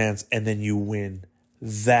a chance, and then you win.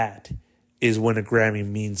 That is when a Grammy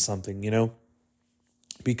means something,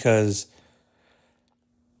 Because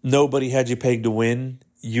nobody had you pegged to win.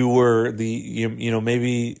 You were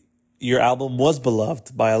maybe your album was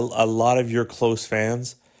beloved by a lot of your close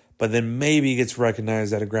fans, but then maybe it gets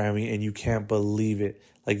recognized at a Grammy and you can't believe it.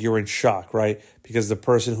 Like, you're in shock, right? Because the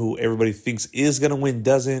person who everybody thinks is going to win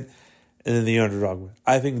doesn't, and then the underdog wins.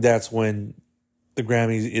 I think that's when the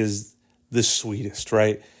Grammys is the sweetest,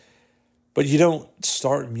 right? But you don't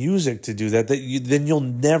start music to do that. Then you'll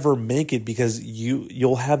never make it, because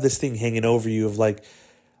you'll have this thing hanging over you of like,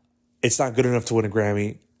 it's not good enough to win a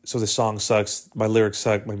Grammy, so the song sucks, my lyrics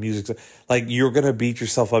suck, my music sucks. Like, you're going to beat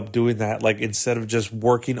yourself up doing that, like, instead of just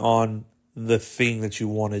working on the thing that you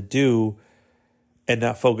want to do and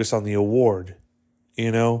not focus on the award,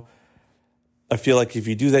 I feel like if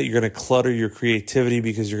you do that, you're going to clutter your creativity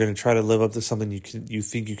because you're going to try to live up to something you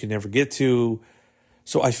think you can never get to.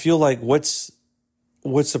 So I feel like what's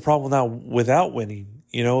the problem now without winning?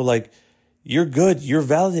 Like, you're good, you're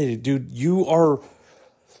validated, dude.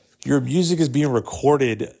 Your music is being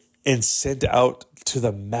recorded and sent out to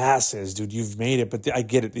the masses, dude. You've made it, but I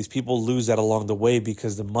get it. These people lose that along the way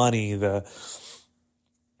because the money,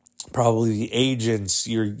 probably the agents,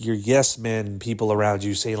 your yes men people around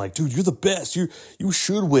you saying like, dude, you're the best. You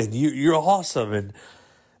should win. You're awesome. And,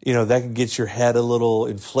 that can get your head a little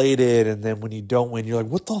inflated. And then when you don't win, you're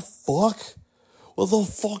like, what the fuck? What the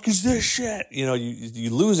fuck is this shit?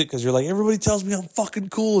 You lose it because you're like, everybody tells me I'm fucking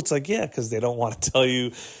cool. It's like, yeah, because they don't want to tell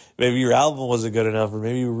you maybe your album wasn't good enough or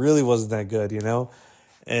maybe it really wasn't that good,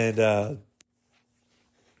 And,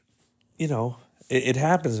 it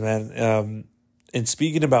happens, man. And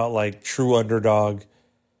speaking about like true underdog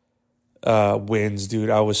wins, dude,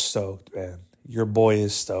 I was stoked, man. Your boy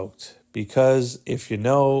is stoked because if you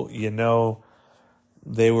know,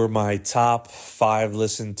 They were my top 5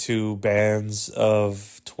 listened to bands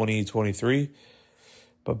of 2023.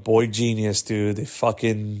 But Boygenius, dude,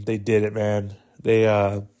 they did it, man. They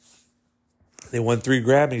won 3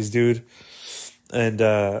 Grammys, dude. And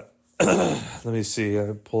let me see.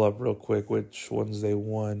 I pull up real quick which ones they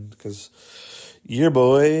won because your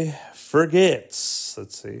boy forgets.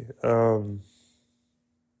 Let's see.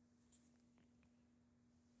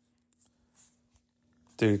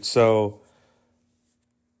 Dude, so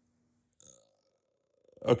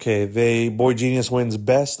okay, Boygenius wins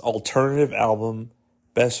Best Alternative Album,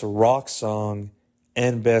 Best Rock Song,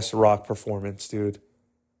 and Best Rock Performance, dude.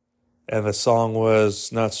 And the song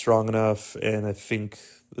was Not Strong Enough, and I think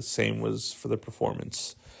the same was for the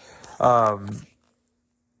performance. Um,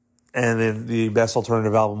 and then the Best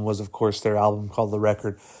Alternative Album was, of course, their album called The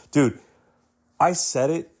Record. Dude, I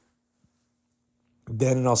said it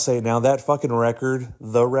then and I'll say it now. That fucking record,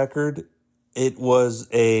 The Record, it was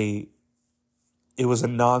a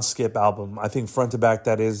non-skip album. I think front to back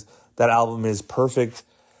that album is perfect.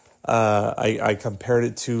 I compared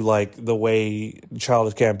it to like the way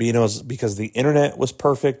Childish Gambino's, because the internet was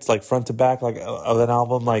perfect, like front to back, like of an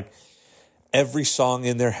album. Like every song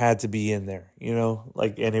in there had to be in there, you know,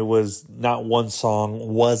 like, and it was not one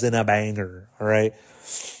song wasn't a banger. All right.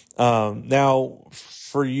 Now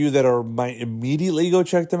for you that might immediately go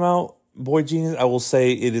check them out, Boygenius, I will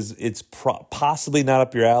say it's possibly not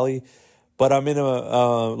up your alley, but I'm in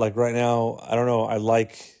a, like right now, I don't know. I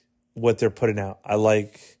like what they're putting out. I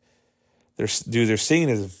like their singing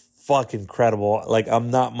is fucking incredible. Like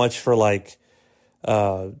I'm not much for like,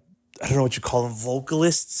 I don't know what you call them,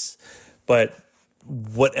 vocalists, but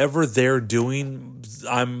whatever they're doing,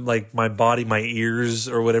 I'm like my body, my ears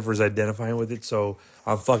or whatever is identifying with it. So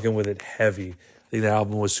I'm fucking with it heavy. I think the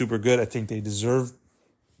album was super good. I think they deserve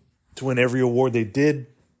to win every award they did.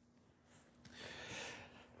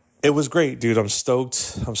 It was great, dude. I'm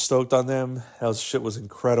stoked. I'm stoked on them. That shit was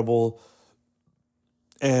incredible.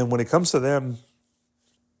 And when it comes to them,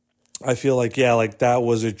 I feel like, yeah, like that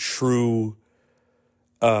was a true,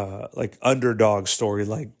 like underdog story.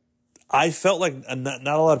 Like I felt like not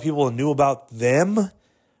a lot of people knew about them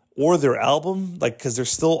or their album, like, cause they're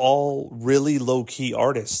still all really low key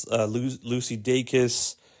artists. Lucy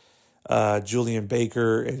Dacus, Julian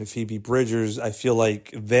Baker, and Phoebe Bridgers. I feel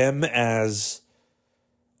like them as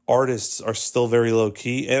artists are still very low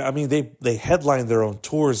key. And I mean, they headline their own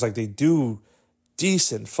tours. Like they do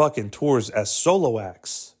decent fucking tours as solo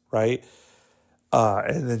acts, right?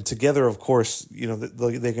 And then together, of course, you know,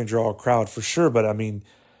 they can draw a crowd for sure. But I mean,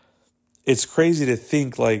 it's crazy to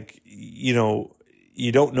think like, you know,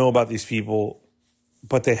 you don't know about these people,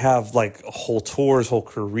 but they have like whole tours, whole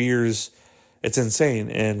careers. It's insane.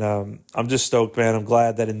 And I'm just stoked, man. I'm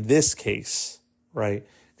glad that in this case, right?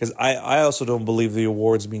 Because I also don't believe the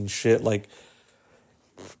awards mean shit. Like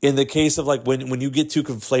in the case of like when you get too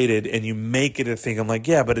conflated and you make it a thing, I'm like,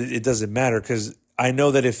 yeah, but it doesn't matter, because I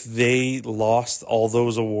know that if they lost all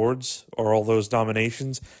those awards or all those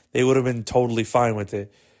nominations, they would have been totally fine with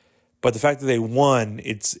it. But the fact that they won,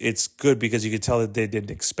 it's good because you could tell that they didn't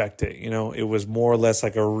expect it. You know, it was more or less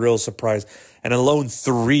like a real surprise. And alone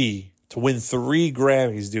to win 3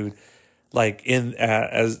 Grammys, dude, like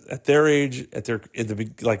at their age,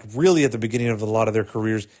 really at the beginning of a lot of their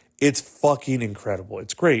careers, it's fucking incredible.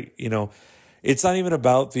 It's great. You know, it's not even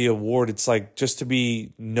about the award. It's like just to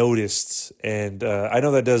be noticed. And I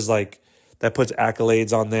know that puts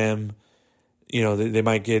accolades on them. You know, they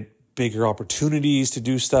might get bigger opportunities to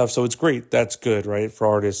do stuff. So it's great. That's good, right? For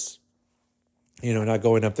artists, you know, not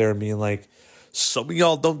going up there and being like, some of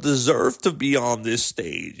y'all don't deserve to be on this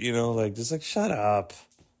stage, you know, like just like, shut up,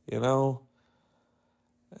 you know?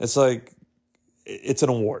 It's like, it's an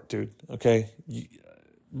award, dude. Okay.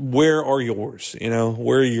 Where are yours? You know,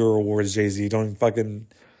 where are your awards, Jay-Z? Don't even fucking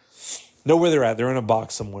know where they're at. They're in a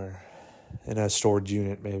box somewhere in a storage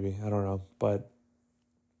unit, maybe. I don't know. But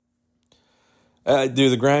dude,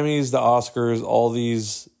 the Grammys, the Oscars, all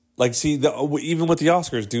these, like, see, even with the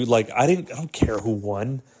Oscars, dude, like, I don't care who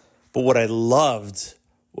won, but what I loved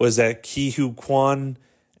was that Ke Huy Quan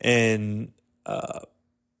and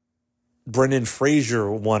Brendan Fraser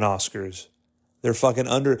won Oscars. They're fucking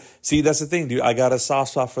see, that's the thing, dude. I got a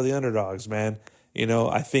soft spot for the underdogs, man. You know,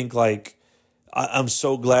 I think, like, I'm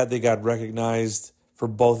so glad they got recognized for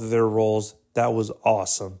both of their roles. That was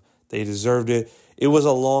awesome. They deserved it. It was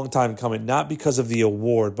a long time coming, not because of the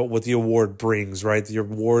award, but what the award brings, right? The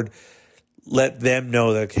award let them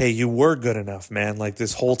know that, hey, you were good enough, man. Like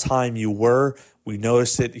this whole time you were, we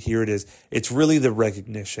noticed it. Here it is. It's really the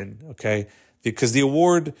recognition, okay? Because the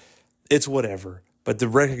award, it's whatever. But the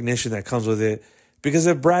recognition that comes with it, Because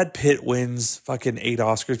if Brad Pitt wins fucking 8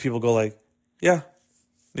 Oscars, people go like, yeah,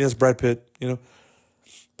 it's Brad Pitt,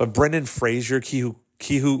 But Brendan Fraser, Ki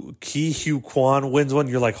Hu Kwan wins one,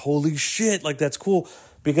 you're like, holy shit, like that's cool.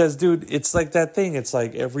 Because, dude, it's like that thing. It's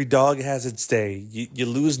like every dog has its day. You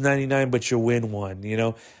lose 99, but you win one,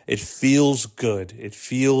 It feels good. It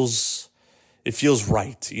feels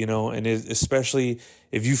right, And especially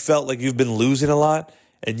if you felt like you've been losing a lot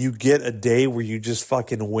and you get a day where you just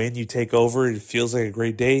fucking win, you take over, it feels like a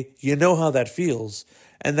great day. You know how that feels.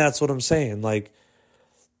 And that's what I'm saying. Like,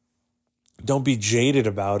 don't be jaded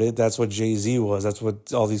about it. That's what Jay-Z was. That's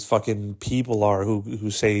what all these fucking people are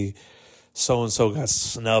who say so-and-so got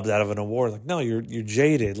snubbed out of an award. Like, no, you're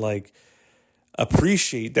jaded. Like,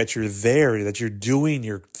 appreciate that you're there, that you're doing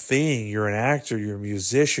your thing. You're an actor, you're a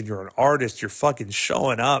musician, you're an artist, you're fucking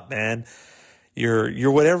showing up, man.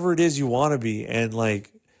 You're whatever it is you want to be. And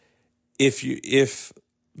like, if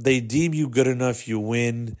they deem you good enough, you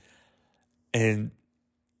win. And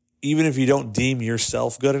even if you don't deem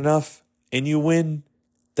yourself good enough and you win,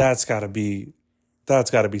 that's gotta be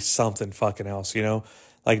something fucking else,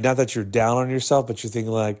 Like, not that you're down on yourself, but you're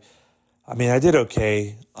thinking like, I mean, I did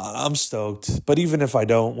okay. I'm stoked. But even if I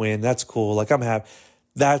don't win, that's cool. Like, I'm happy.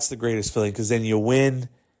 That's the greatest feeling, because then you win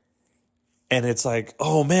and it's like,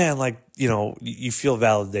 oh man, like, you feel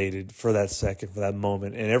validated for that second, for that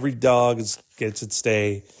moment. And every dog gets its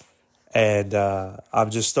day. And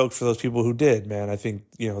I'm just stoked for those people who did, man. I think,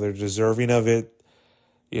 they're deserving of it.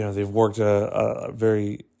 They've worked a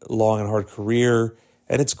very long and hard career.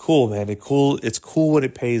 And it's cool, man. It's cool when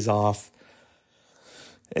it pays off.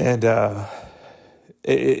 And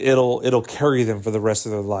it'll carry them for the rest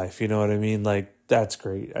of their life. You know what I mean? Like, that's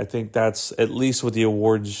great. I think that's at least what the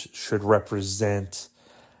awards should represent.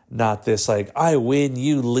 Not this like, I win,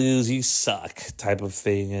 you lose, you suck type of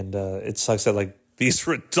thing. And it sucks that like these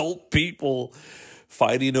are adult people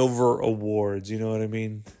fighting over awards. You know what I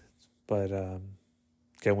mean? But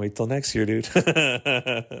can't wait till next year, dude.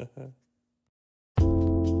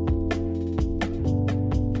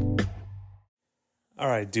 All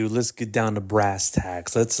right, dude, let's get down to brass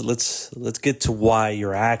tacks. Let's get to why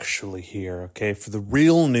you're actually here, okay? For the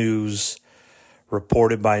real news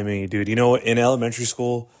reported by me, dude. In elementary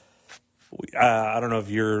school, I don't know if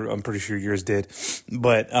I'm pretty sure yours did,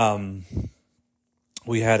 but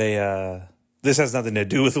we had this has nothing to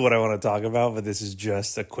do with what I want to talk about, but this is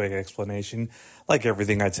just a quick explanation. Like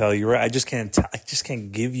everything I tell you, right? I just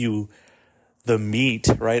can't give you the meat,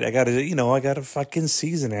 right? I gotta fucking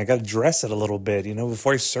season it. I gotta dress it a little bit,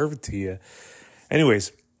 before I serve it to you.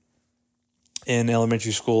 Anyways, in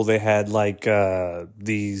elementary school, they had like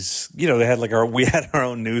these, we had our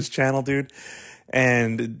own news channel, dude.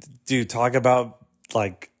 And dude, talk about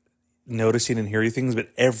like noticing and hearing things, but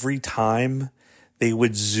every time they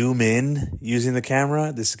would zoom in using the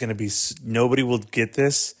camera, this is going to be, nobody will get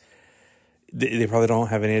this. They probably don't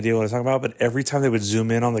have any idea what I'm talking about, but every time they would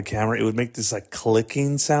zoom in on the camera, it would make this like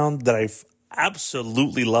clicking sound that I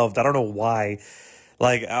absolutely loved. I don't know why.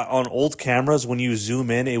 Like on old cameras, when you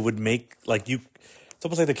zoom in, it would make like it's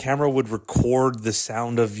almost like the camera would record the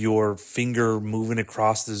sound of your finger moving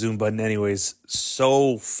across the zoom button. Anyways,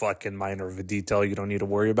 so fucking minor of a detail you don't need to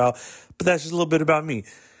worry about. But that's just a little bit about me.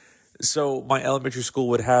 So my elementary school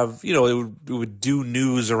would have, it would do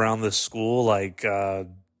news around the school, like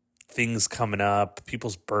things coming up,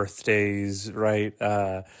 people's birthdays, right?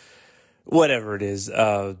 Whatever it is.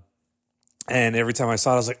 And every time I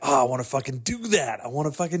saw it, I was like, oh, I want to fucking do that.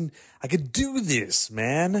 I could do this,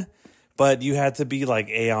 man. But you had to be like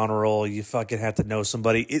A honor roll. You fucking had to know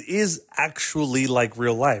somebody. It is actually like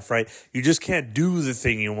real life, right? You just can't do the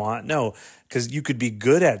thing you want. No, because you could be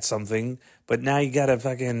good at something, but now you got to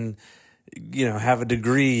fucking, have a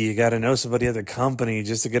degree. You got to know somebody at the company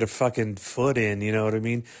just to get a fucking foot in. You know what I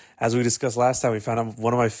mean? As we discussed last time, we found out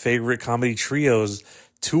one of my favorite comedy trios.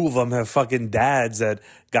 2 of them have fucking dads that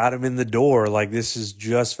got them in the door. Like, this is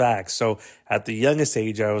just facts. So at the youngest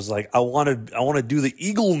age, I was like, I want to do the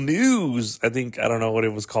Eagle News. I don't know what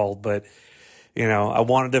it was called, but I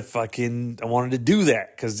wanted to do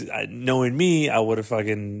that, because knowing me, I would have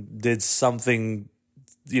fucking did something,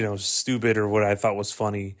 stupid or what I thought was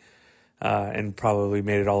funny, and probably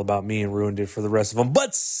made it all about me and ruined it for the rest of them.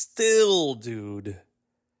 But still, dude,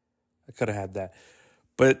 I could have had that.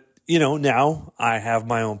 But now I have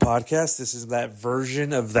my own podcast. This is that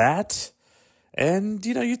version of that. And,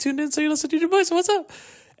 you tuned in, so you listen to your voice. So what's up?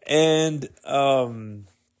 And,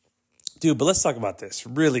 dude, but let's talk about this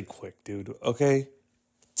really quick, dude. Okay.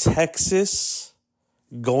 Texas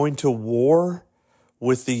going to war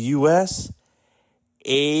with the U.S.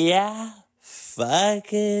 Yeah.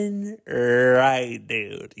 fucking right,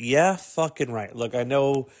 dude. Yeah, fucking right. Look, I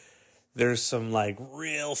know there's some like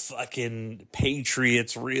real fucking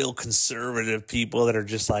patriots, real conservative people that are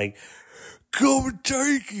just like, come and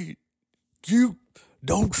take it. You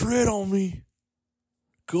don't tread on me.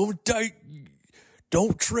 Come and take,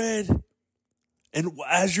 don't tread. And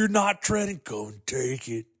as you're not treading, go and take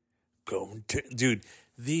it. Dude,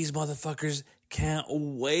 these motherfuckers can't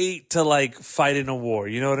wait to like fight in a war.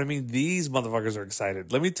 You know what I mean? These motherfuckers are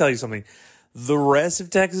excited. Let me tell you something. The rest of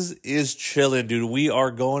Texas is chilling, dude. We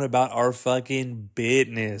are going about our fucking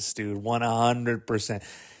business, dude. 100%.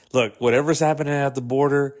 Look, whatever's happening at the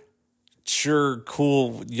border, sure,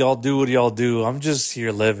 cool. Y'all do what y'all do. I'm just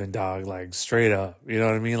here living, dog. Like straight up. You know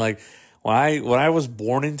what I mean? Like when I was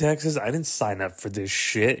born in Texas, I didn't sign up for this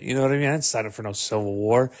shit. You know what I mean? I didn't sign up for no civil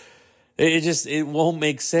war. It won't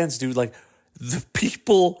make sense, dude. Like the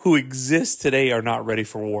people who exist today are not ready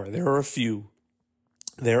for war. There are a few.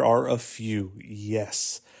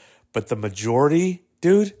 Yes. But the majority,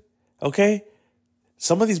 dude, okay?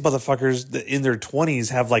 Some of these motherfuckers in their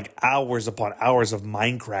 20s have like hours upon hours of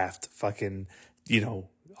Minecraft fucking,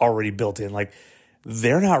 already built in. Like,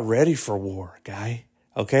 they're not ready for war, guy,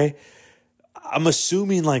 okay? I'm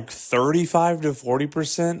assuming like 35 to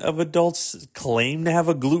 40% of adults claim to have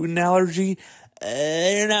a gluten allergy.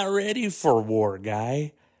 They're not ready for war,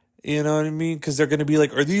 guy. You know what I mean? Because they're going to be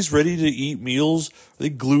like, are these ready to eat meals? Are they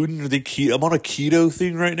gluten? Are they keto? I'm on a keto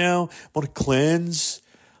thing right now. I'm on a cleanse.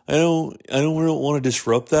 I don't really want to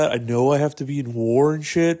disrupt that. I know I have to be in war and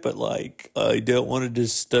shit, but like, I don't want to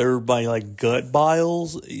disturb my like gut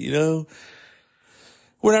biles, We're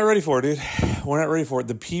not ready for it, dude. We're not ready for it.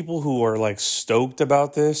 The people who are like stoked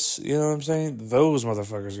about this, you know what I'm saying? Those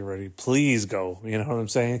motherfuckers are ready. Please go. You know what I'm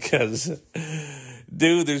saying? Because,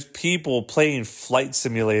 dude, there's people playing Flight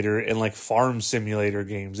Simulator and like Farm Simulator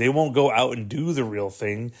games. They won't go out and do the real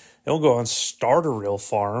thing. They won't go out and start a real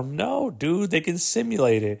farm. No, dude, they can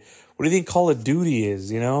simulate it. What do you think Call of Duty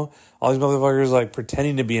is, All these motherfuckers like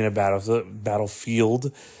pretending to be in a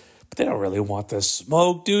battlefield. But they don't really want the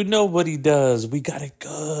smoke, dude. Nobody does. We got it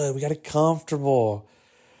good. We got it comfortable.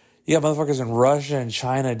 Yeah, motherfuckers in Russia and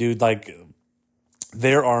China, dude, like,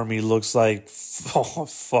 their army looks like, oh,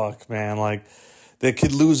 fuck, man. Like, they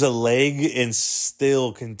could lose a leg and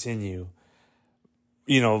still continue.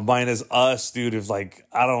 Minus us, dude, if, like,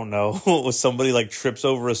 I don't know, somebody, like, trips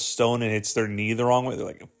over a stone and hits their knee the wrong way, they're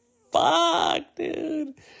like, fuck,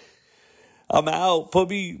 dude. I'm out.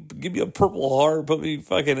 Give me a purple heart. Put me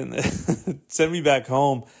fucking in there. Send me back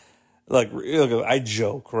home. Like, I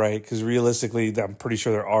joke, right? Because realistically, I'm pretty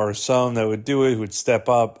sure there are some that would do it, who would step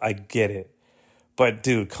up. I get it. But,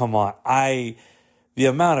 dude, come on. The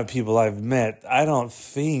amount of people I've met, I don't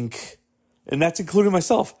think, and that's including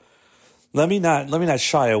myself. Let me not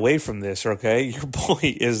shy away from this, okay? Your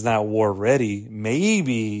boy is not war ready.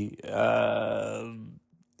 Maybe,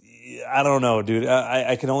 I don't know, dude.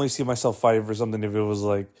 I can only see myself fighting for something if it was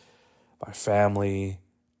like my family,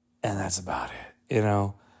 and that's about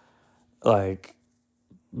it, Like,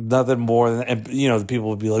 nothing more than, and, the people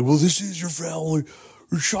would be like, well, this is your family.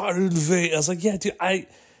 You're shot in the face. I was like, yeah, dude, I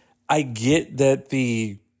get that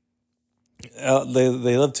they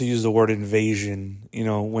love to use the word invasion.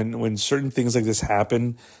 When certain things like this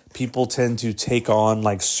happen, people tend to take on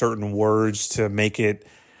like certain words to make it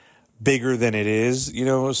bigger than it is,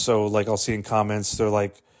 so like I'll see in comments, they're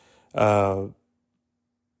like, they're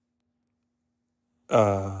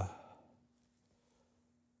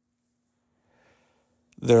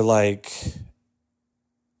like,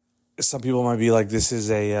 some people might be like, this is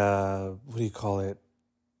a, what do you call it?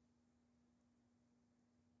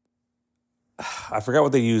 I forgot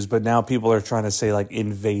what they use, but now people are trying to say like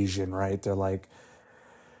invasion, right? They're like,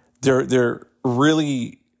 they're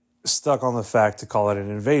really stuck on the fact to call it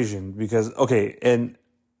an invasion because, okay, and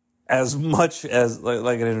as much as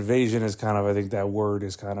like an invasion is kind of, I think that word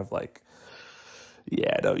is kind of like,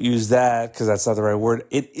 yeah, don't use that because that's not the right word.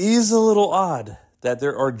 It is a little odd that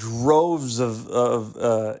there are droves of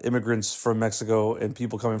immigrants from Mexico and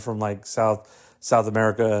people coming from like South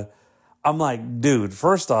America. I'm like, dude,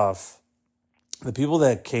 first off, the people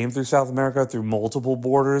that came through South America through multiple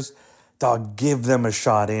borders, dog, give them a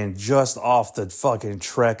shot in just off the fucking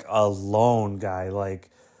trek alone, guy. Like,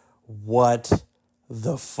 what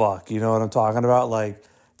the fuck? You know what I'm talking about? Like,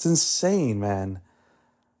 it's insane, man.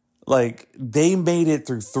 Like, they made it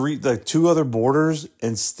through two other borders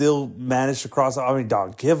and still managed to cross. I mean,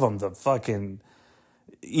 dog, give them the fucking,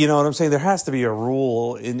 you know what I'm saying? There has to be a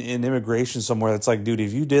rule in immigration somewhere that's like, dude,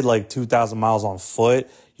 if you did like 2,000 miles on foot,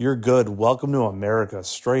 you're good. Welcome to America.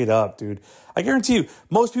 Straight up, dude. I guarantee you,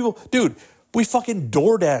 most people, dude, We fucking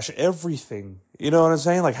DoorDash everything. You know what I'm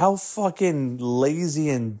saying? Like, how fucking lazy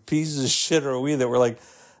and pieces of shit are we that we're like,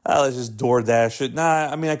 let's just DoorDash it.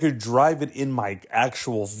 Nah, I mean, I could drive it in my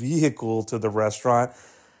actual vehicle to the restaurant.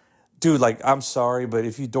 Dude, like, I'm sorry, but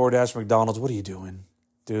if you DoorDash McDonald's, what are you doing?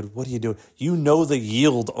 Dude, what are you doing? You know the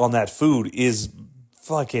yield on that food is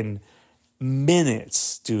fucking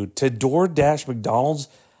minutes, dude. To DoorDash McDonald's,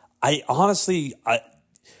 I honestly,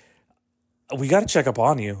 we got to check up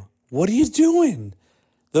on you. What are you doing?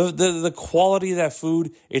 The quality of that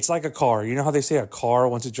food, it's like a car. You know how they say a car,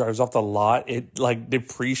 once it drives off the lot, it like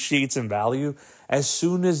depreciates in value? As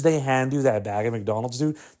soon as they hand you that bag of McDonald's,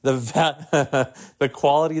 dude, the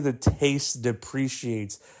quality, the taste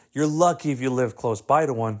depreciates. You're lucky if you live close by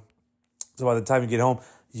to one. So by the time you get home,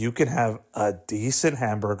 you can have a decent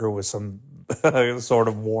hamburger with some sort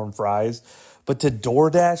of warm fries. But to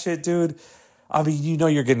DoorDash it, dude, I mean, you know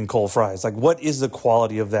you're getting cold fries. Like, what is the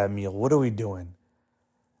quality of that meal? What are we doing?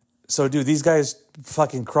 So, dude, these guys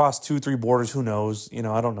fucking cross 2-3 borders. Who knows? You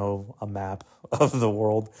know, I don't know a map of the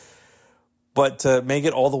world. But to make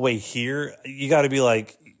it all the way here, you got to be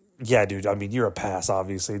like, yeah, dude, I mean, you're a pass,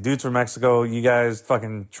 obviously. Dudes from Mexico, you guys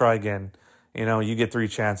fucking try again. You know, you get 3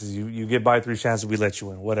 chances. You get by 3 chances, we let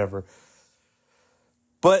you in, whatever.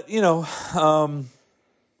 But, you know,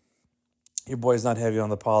 your boy's not heavy on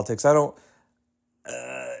the politics. I don't,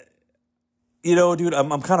 you know, dude,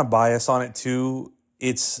 I'm kind of biased on it too.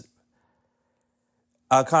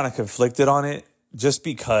 I'm kind of conflicted on it just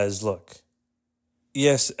because, look,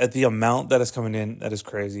 yes, at the amount that is coming in, that is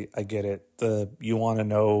crazy. I get it. You want to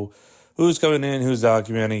know who's coming in, who's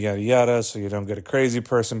documenting, yada, yada, so you don't get a crazy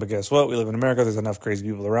person. But guess what? We live in America. There's enough crazy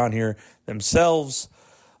people around here themselves.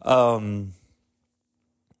 And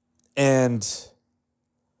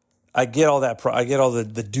I get all that. I get all the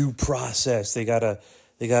due process. They're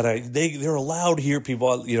allowed here.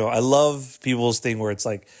 People, you know, I love people's thing where it's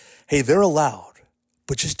like, hey, they're allowed,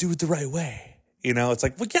 but just do it the right way. You know, it's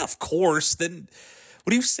like, well, yeah, of course. Then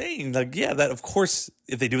what are you saying? Like, yeah, that of course,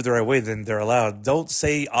 if they do it the right way, then they're allowed. Don't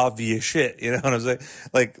say obvious shit. You know what I'm saying?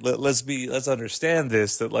 Like, let's understand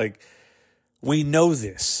this, that like, we know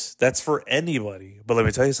this. That's for anybody. But let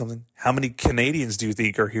me tell you something. How many Canadians do you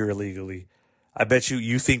think are here illegally? I bet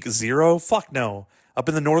you think 0? Fuck no. Up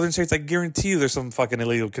in the northern states, I guarantee you there's some fucking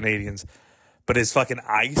illegal Canadians. But is fucking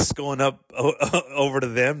ICE going up over to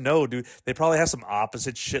them? No, dude. They probably have some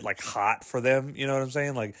opposite shit, like hot for them. You know what I'm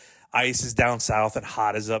saying? Like ICE is down south and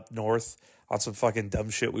hot is up north on some fucking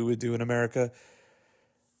dumb shit we would do in America.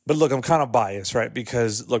 But look, I'm kind of biased, right?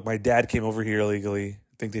 Because look, my dad came over here illegally.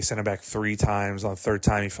 I think they sent him back 3 times. On the 3rd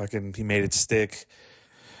time, he made it stick.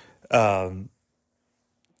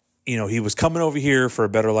 You know, he was coming over here for a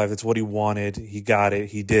better life. That's what he wanted. He got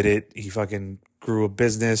it. He did it. He fucking grew a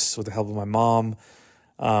business with the help of my mom.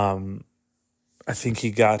 I think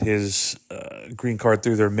he got his green card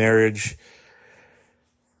through their marriage.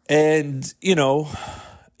 And, you know,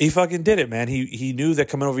 he fucking did it, man. He knew that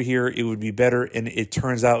coming over here, it would be better. And it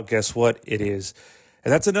turns out, guess what? It is.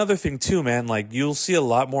 And that's another thing too, man. Like, you'll see a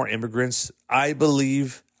lot more immigrants, I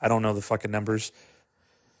believe. I don't know the fucking numbers.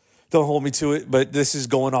 Don't hold me to it, but this is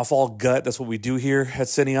going off all gut. That's what we do here at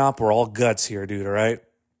Cineop. We're all guts here, dude, all right?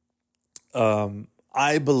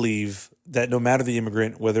 I believe that no matter the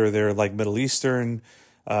immigrant, whether they're like Middle Eastern,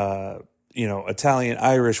 you know, Italian,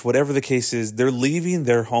 Irish, whatever the case is, they're leaving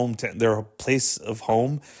their their place of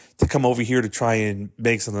home to come over here to try and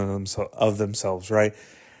make something of themselves, right?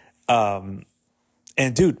 And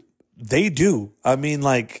dude, they do. I mean,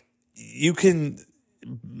 like, you can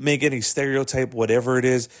make any stereotype, whatever it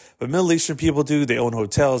is, but Middle Eastern people do. They own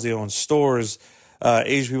hotels, they own stores.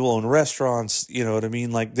 Asian people own restaurants. You know what I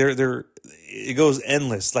mean? Like, it goes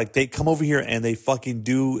endless. Like, they come over here and they fucking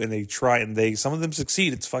do, and they try, and some of them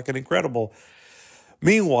succeed. It's fucking incredible.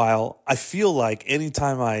 Meanwhile, I feel like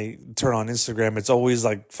anytime I turn on Instagram, it's always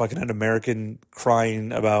like fucking an American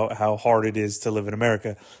crying about how hard it is to live in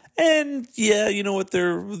America. And yeah, you know what?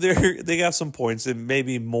 They got some points, and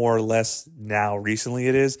maybe more or less now recently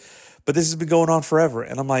it is, but this has been going on forever.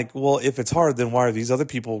 And I'm like, well, if it's hard, then why are these other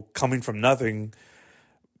people coming from nothing,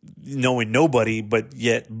 knowing nobody, but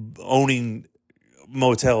yet owning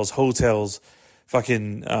motels, hotels,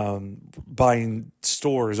 fucking buying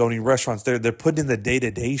stores, owning restaurants? They're putting in the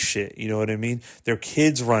day-to-day shit. You know what I mean? Their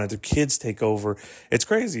kids run it. Their kids take over. It's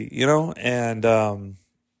crazy, you know? And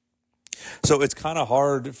so it's kind of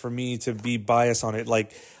hard for me to be biased on it.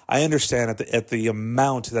 Like, I understand at the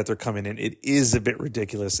amount that they're coming in, it is a bit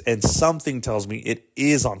ridiculous. And something tells me it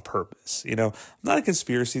is on purpose. You know, I'm not a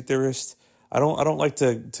conspiracy theorist. I don't like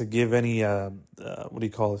to give any, what do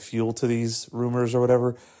you call it, fuel to these rumors or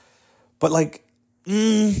whatever. But like,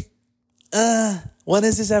 when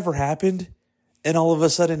has this ever happened? And all of a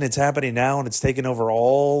sudden it's happening now and it's taking over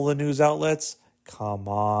all the news outlets? Come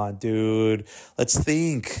on, dude. Let's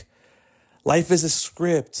think. Life is a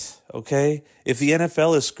script, okay? If the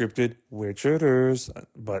NFL is scripted, which it is,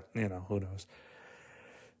 but, who knows?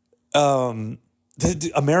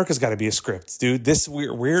 America's got to be a script, dude.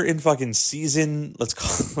 We're in fucking season, let's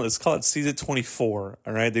call it season 24,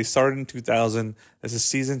 all right? They started in 2000. This is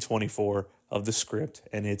season 24 of the script,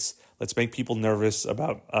 and it's let's make people nervous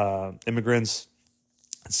about immigrants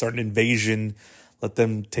and start an invasion. Let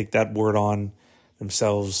them take that word on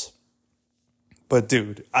themselves. But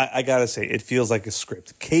dude, I gotta say, it feels like a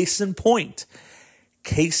script. Case in point,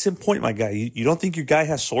 my guy. You don't think your guy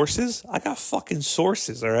has sources? I got fucking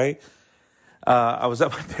sources, all right? I was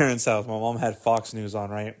at my parents' house. My mom had Fox News on,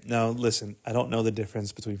 right? Now, listen, I don't know the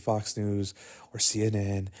difference between Fox News or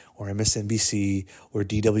CNN or MSNBC or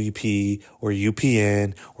DWP or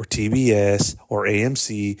UPN or TBS or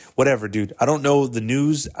AMC, whatever, dude. I don't know the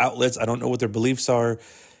news outlets. I don't know what their beliefs are,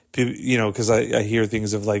 because I hear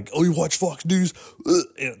things of like, oh, you watch Fox News?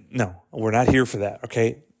 No, we're not here for that,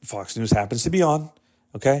 okay? Fox News happens to be on,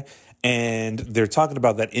 okay? And they're talking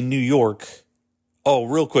about that in New York. Oh,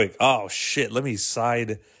 real quick. Oh, shit. Let me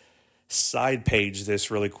side page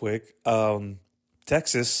this really quick.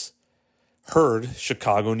 Texas heard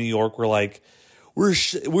Chicago, New York were like, we're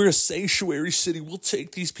a sanctuary city. We'll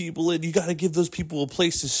take these people in. You got to give those people a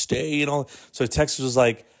place to stay and all. So Texas was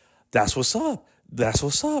like, that's what's up. That's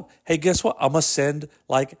what's up. Hey, guess what? I'm going to send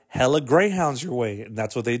like hella Greyhounds your way. And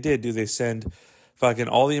that's what they did, dude. They send fucking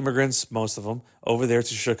all the immigrants, most of them, over there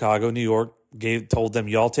to Chicago, New York, told them,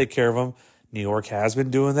 y'all take care of them. New York has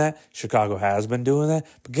been doing that. Chicago has been doing that.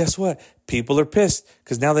 But guess what? People are pissed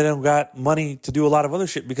because now they don't got money to do a lot of other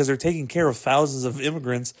shit because they're taking care of thousands of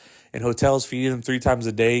immigrants in hotels, feeding them 3 times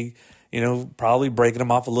a day, probably breaking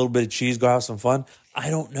them off a little bit of cheese, go have some fun. I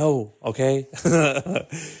don't know, okay?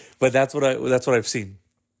 But that's what I've seen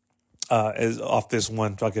is off this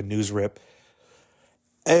one fucking news rip.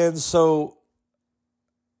 And so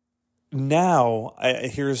now,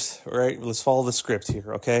 let's follow the script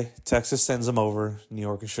here, okay? Texas sends them over, New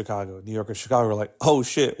York and Chicago. New York and Chicago are like, oh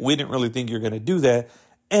shit, we didn't really think you're going to do that.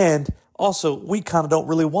 And also, we kind of don't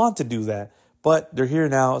really want to do that. But they're here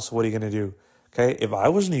now, so what are you going to do? Okay, if I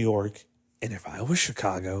was New York and if I was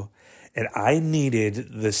Chicago and I needed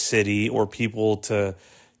the city or people to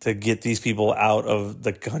get these people out of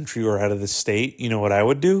the country or out of the state, you know what I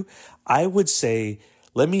would do? I would say,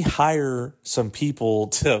 let me hire some people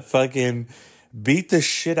to fucking beat the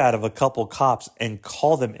shit out of a couple cops and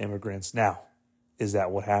call them immigrants. Now, is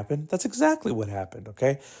that what happened? That's exactly what happened,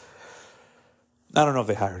 okay? I don't know if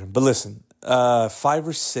they hired him, but listen, 5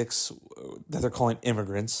 or 6 that they're calling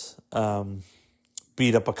immigrants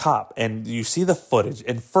beat up a cop. And you see the footage.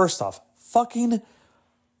 And first off,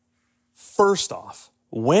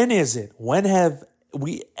 when is it? When have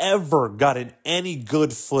we ever gotten any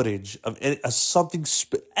good footage of something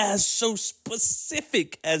as so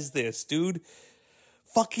specific as this, dude?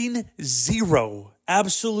 Fucking zero.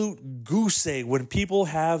 Absolute goose egg. When people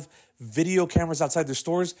have video cameras outside their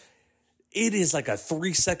stores, it is like a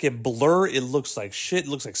 3-second blur. It looks like shit. It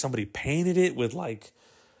looks like somebody painted it with like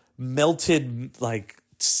melted like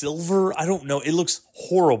silver. I don't know. It looks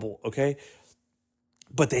horrible, okay?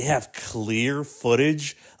 But they have clear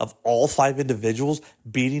footage of all 5 individuals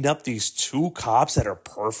beating up these 2 cops that are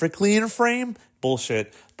perfectly in frame.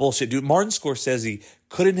 Bullshit, dude. Martin Scorsese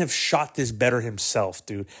couldn't have shot this better himself,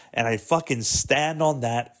 dude. And I fucking stand on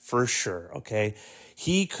that for sure, okay?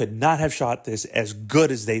 He could not have shot this as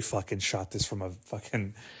good as they fucking shot this from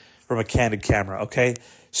a candid camera, okay?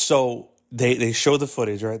 So They show the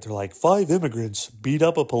footage, right? They're like, 5 immigrants beat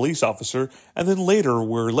up a police officer and then later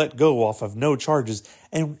were let go off of no charges.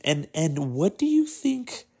 And what do you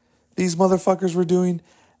think these motherfuckers were doing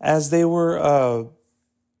as they were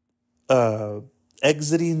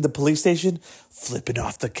exiting the police station? Flipping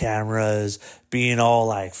off the cameras, being all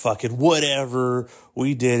like, fucking whatever,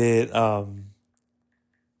 we did it.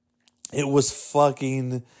 It was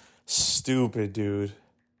fucking stupid, dude.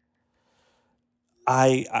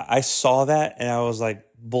 I saw that and I was like,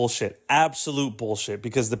 bullshit, absolute bullshit.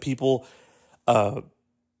 Because the people, the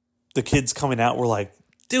kids coming out were like,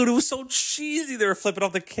 dude, it was so cheesy. They were flipping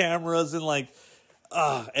off the cameras and like,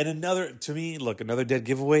 and another dead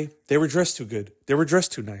giveaway. They were dressed too good. They were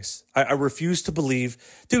dressed too nice. I refuse to believe,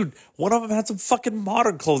 dude, one of them had some fucking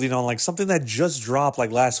modern clothing on, like something that just dropped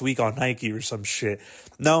like last week on Nike or some shit.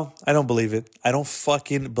 No, I don't believe it. I don't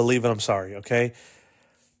fucking believe it. I'm sorry, okay?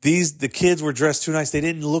 The kids were dressed too nice. They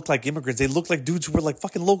didn't look like immigrants. They looked like dudes who were like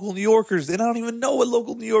fucking local New Yorkers. And I don't even know what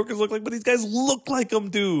local New Yorkers look like, but these guys look like them,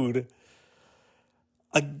 dude.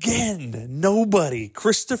 Again, nobody,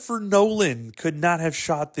 Christopher Nolan could not have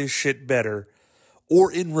shot this shit better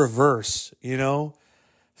or in reverse, you know?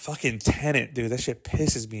 Fucking Tenet, dude, that shit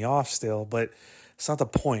pisses me off still, but it's not the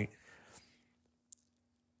point.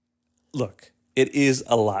 Look, it is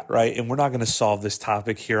a lot, right? And we're not going to solve this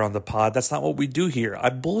topic here on the pod. That's not what we do here. I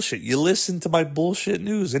bullshit. You listen to my bullshit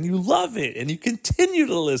news and you love it and you continue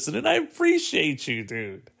to listen, and I appreciate you,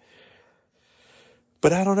 dude.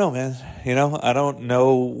 But I don't know, man. You know, I don't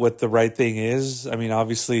know what the right thing is. I mean,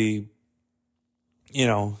 obviously, you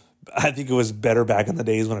know, I think it was better back in the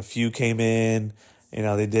days when a few came in. You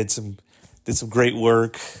know, they did some great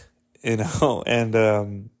work, you know, and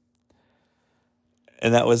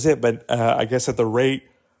that was it. But I guess at the rate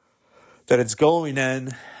that it's going in,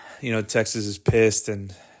 you know, Texas is pissed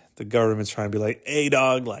and the government's trying to be like, hey,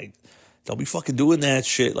 dog, like, don't be fucking doing that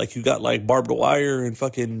shit. Like, you got like barbed wire and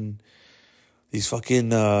fucking these fucking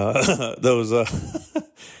those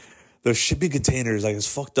shipping containers, like, it's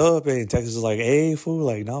fucked up. And Texas is like, hey, fool,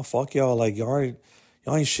 like, nah, fuck y'all, like, y'all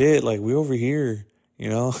ain't shit, like, we over here, you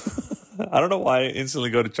know. I don't know why I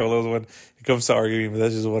instantly go to Cholos when it comes to arguing, but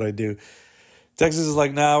that's just what I do. Texas is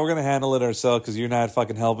like, nah, we're gonna handle it ourselves because you're not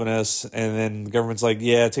fucking helping us. And then the government's like,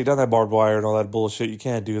 yeah, take down that barbed wire and all that bullshit. You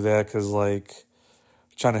can't do that because, like,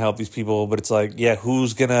 trying to help these people, but it's like, yeah,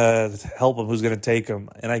 who's gonna help them? Who's gonna take them?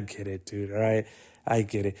 And I get it, dude. All right, I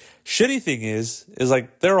get it. Shitty thing is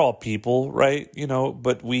like, they're all people, right? You know,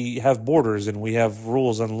 but we have borders and we have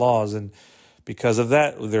rules and laws, and because of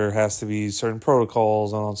that, there has to be certain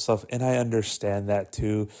protocols and all that stuff. And I understand that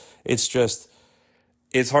too. It's just,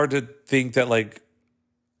 it's hard to think that, like,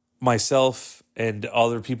 myself and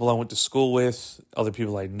other people I went to school with, other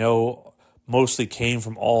people I know, mostly came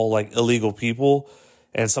from all like illegal people.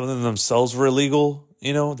 And some of them themselves were illegal,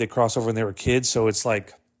 you know, they crossed over when they were kids. So it's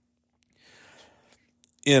like,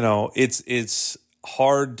 you know, it's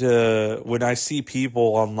hard to, when I see people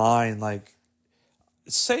online, like,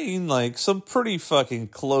 saying like some pretty fucking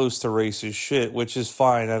close to racist shit, which is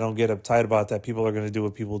fine. I don't get uptight about that. People are going to do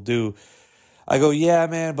what people do. I go, yeah,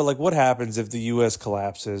 man, but like, what happens if the U.S.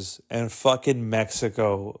 collapses and fucking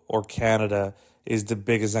Mexico or Canada is the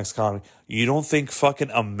biggest next economy? You don't think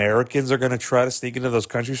fucking Americans are going to try to sneak into those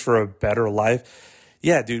countries for a better life?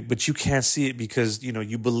 Yeah, dude, but you can't see it because, you know,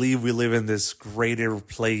 you believe we live in this greater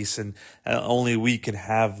place and only we can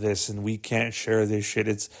have this and we can't share this shit.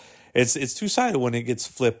 It's two-sided when it gets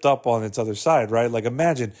flipped up on its other side, right? Like,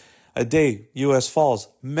 imagine a day, U.S. falls,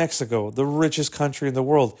 Mexico, the richest country in the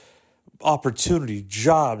world, opportunity,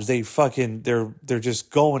 jobs, they're just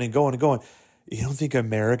going and going and going. You don't think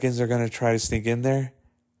Americans are going to try to sneak in there?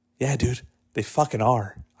 Yeah, dude, they fucking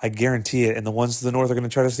are. I guarantee it. And the ones to the north are going to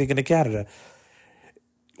try to sneak into Canada.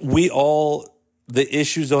 The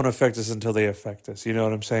issues don't affect us until they affect us. You know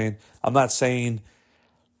what I'm saying? I'm not saying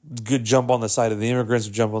good jump on the side of the immigrants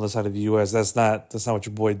or jump on the side of the U.S. That's not what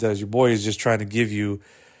your boy does. Your boy is just trying to give you,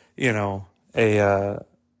 you know,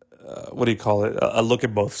 what do you call it? A look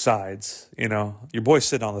at both sides. You know, your boy's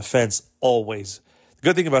sitting on the fence always. The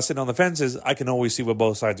good thing about sitting on the fence is I can always see what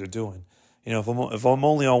both sides are doing. You know, if I'm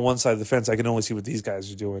only on one side of the fence, I can only see what these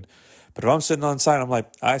guys are doing. But if I'm sitting on the side, I'm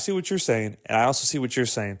like, I see what you're saying, and I also see what you're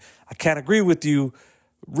saying. I can't agree with you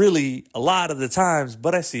really a lot of the times,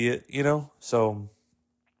 but I see it, you know? So,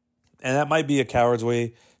 and that might be a coward's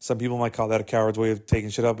way. Some people might call that a coward's way of taking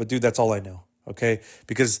shit up, but dude, that's all I know, okay?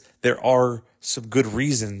 Because there are some good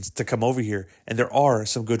reasons to come over here, and there are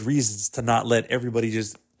some good reasons to not let everybody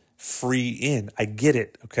just free in. I get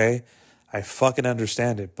it, okay? I fucking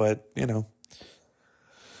understand it, but, you know,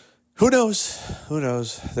 who knows? Who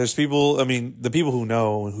knows? There's people, I mean, the people who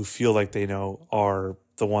know and who feel like they know are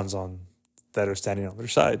the ones that are standing on their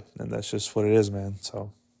side, and that's just what it is, man.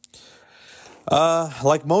 So,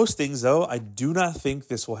 like most things, though, I do not think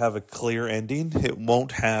this will have a clear ending. It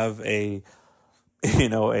won't have a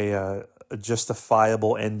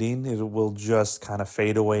justifiable ending. It will just kind of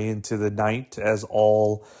fade away into the night as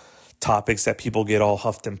all topics that people get all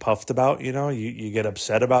huffed and puffed about. You know, you get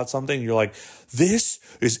upset about something. You're like, this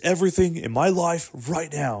is everything in my life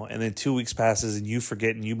right now. And then 2 weeks passes and you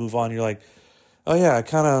forget and you move on. You're like, oh yeah, I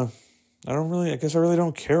guess I really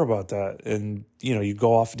don't care about that. And, you know, you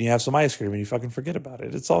go off and you have some ice cream and you fucking forget about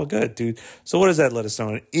it. It's all good, dude. So what does that let us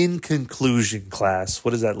know? In conclusion, class, what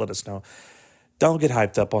does that let us know? Don't get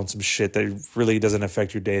hyped up on some shit that really doesn't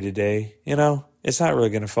affect your day-to-day, you know? It's not really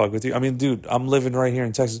going to fuck with you. I mean, dude, I'm living right here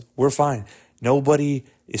in Texas. We're fine. Nobody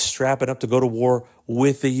is strapping up to go to war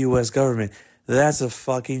with the U.S. government. That's a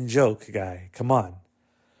fucking joke, guy. Come on.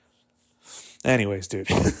 Anyways, dude.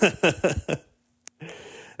 That's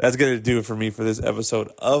going to do it for me for this episode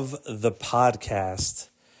of the podcast.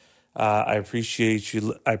 I appreciate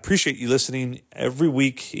you. I appreciate you listening every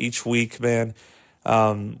week, each week, man.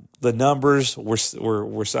 The numbers we're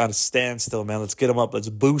on a standstill, man. Let's get them up. Let's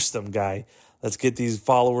boost them, guy. Let's get these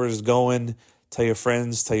followers going. Tell your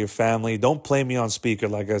friends, tell your family. Don't play me on speaker,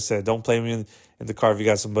 like I said. Don't play me in the car if you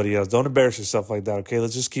got somebody else. Don't embarrass yourself like that, okay?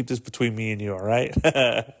 Let's just keep this between me and you, all right?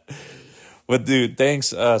 But, dude, thanks.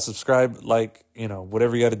 Subscribe, like,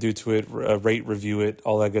 whatever you got to do to it. Rate, review it,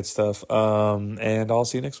 all that good stuff. And I'll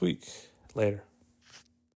see you next week. Later.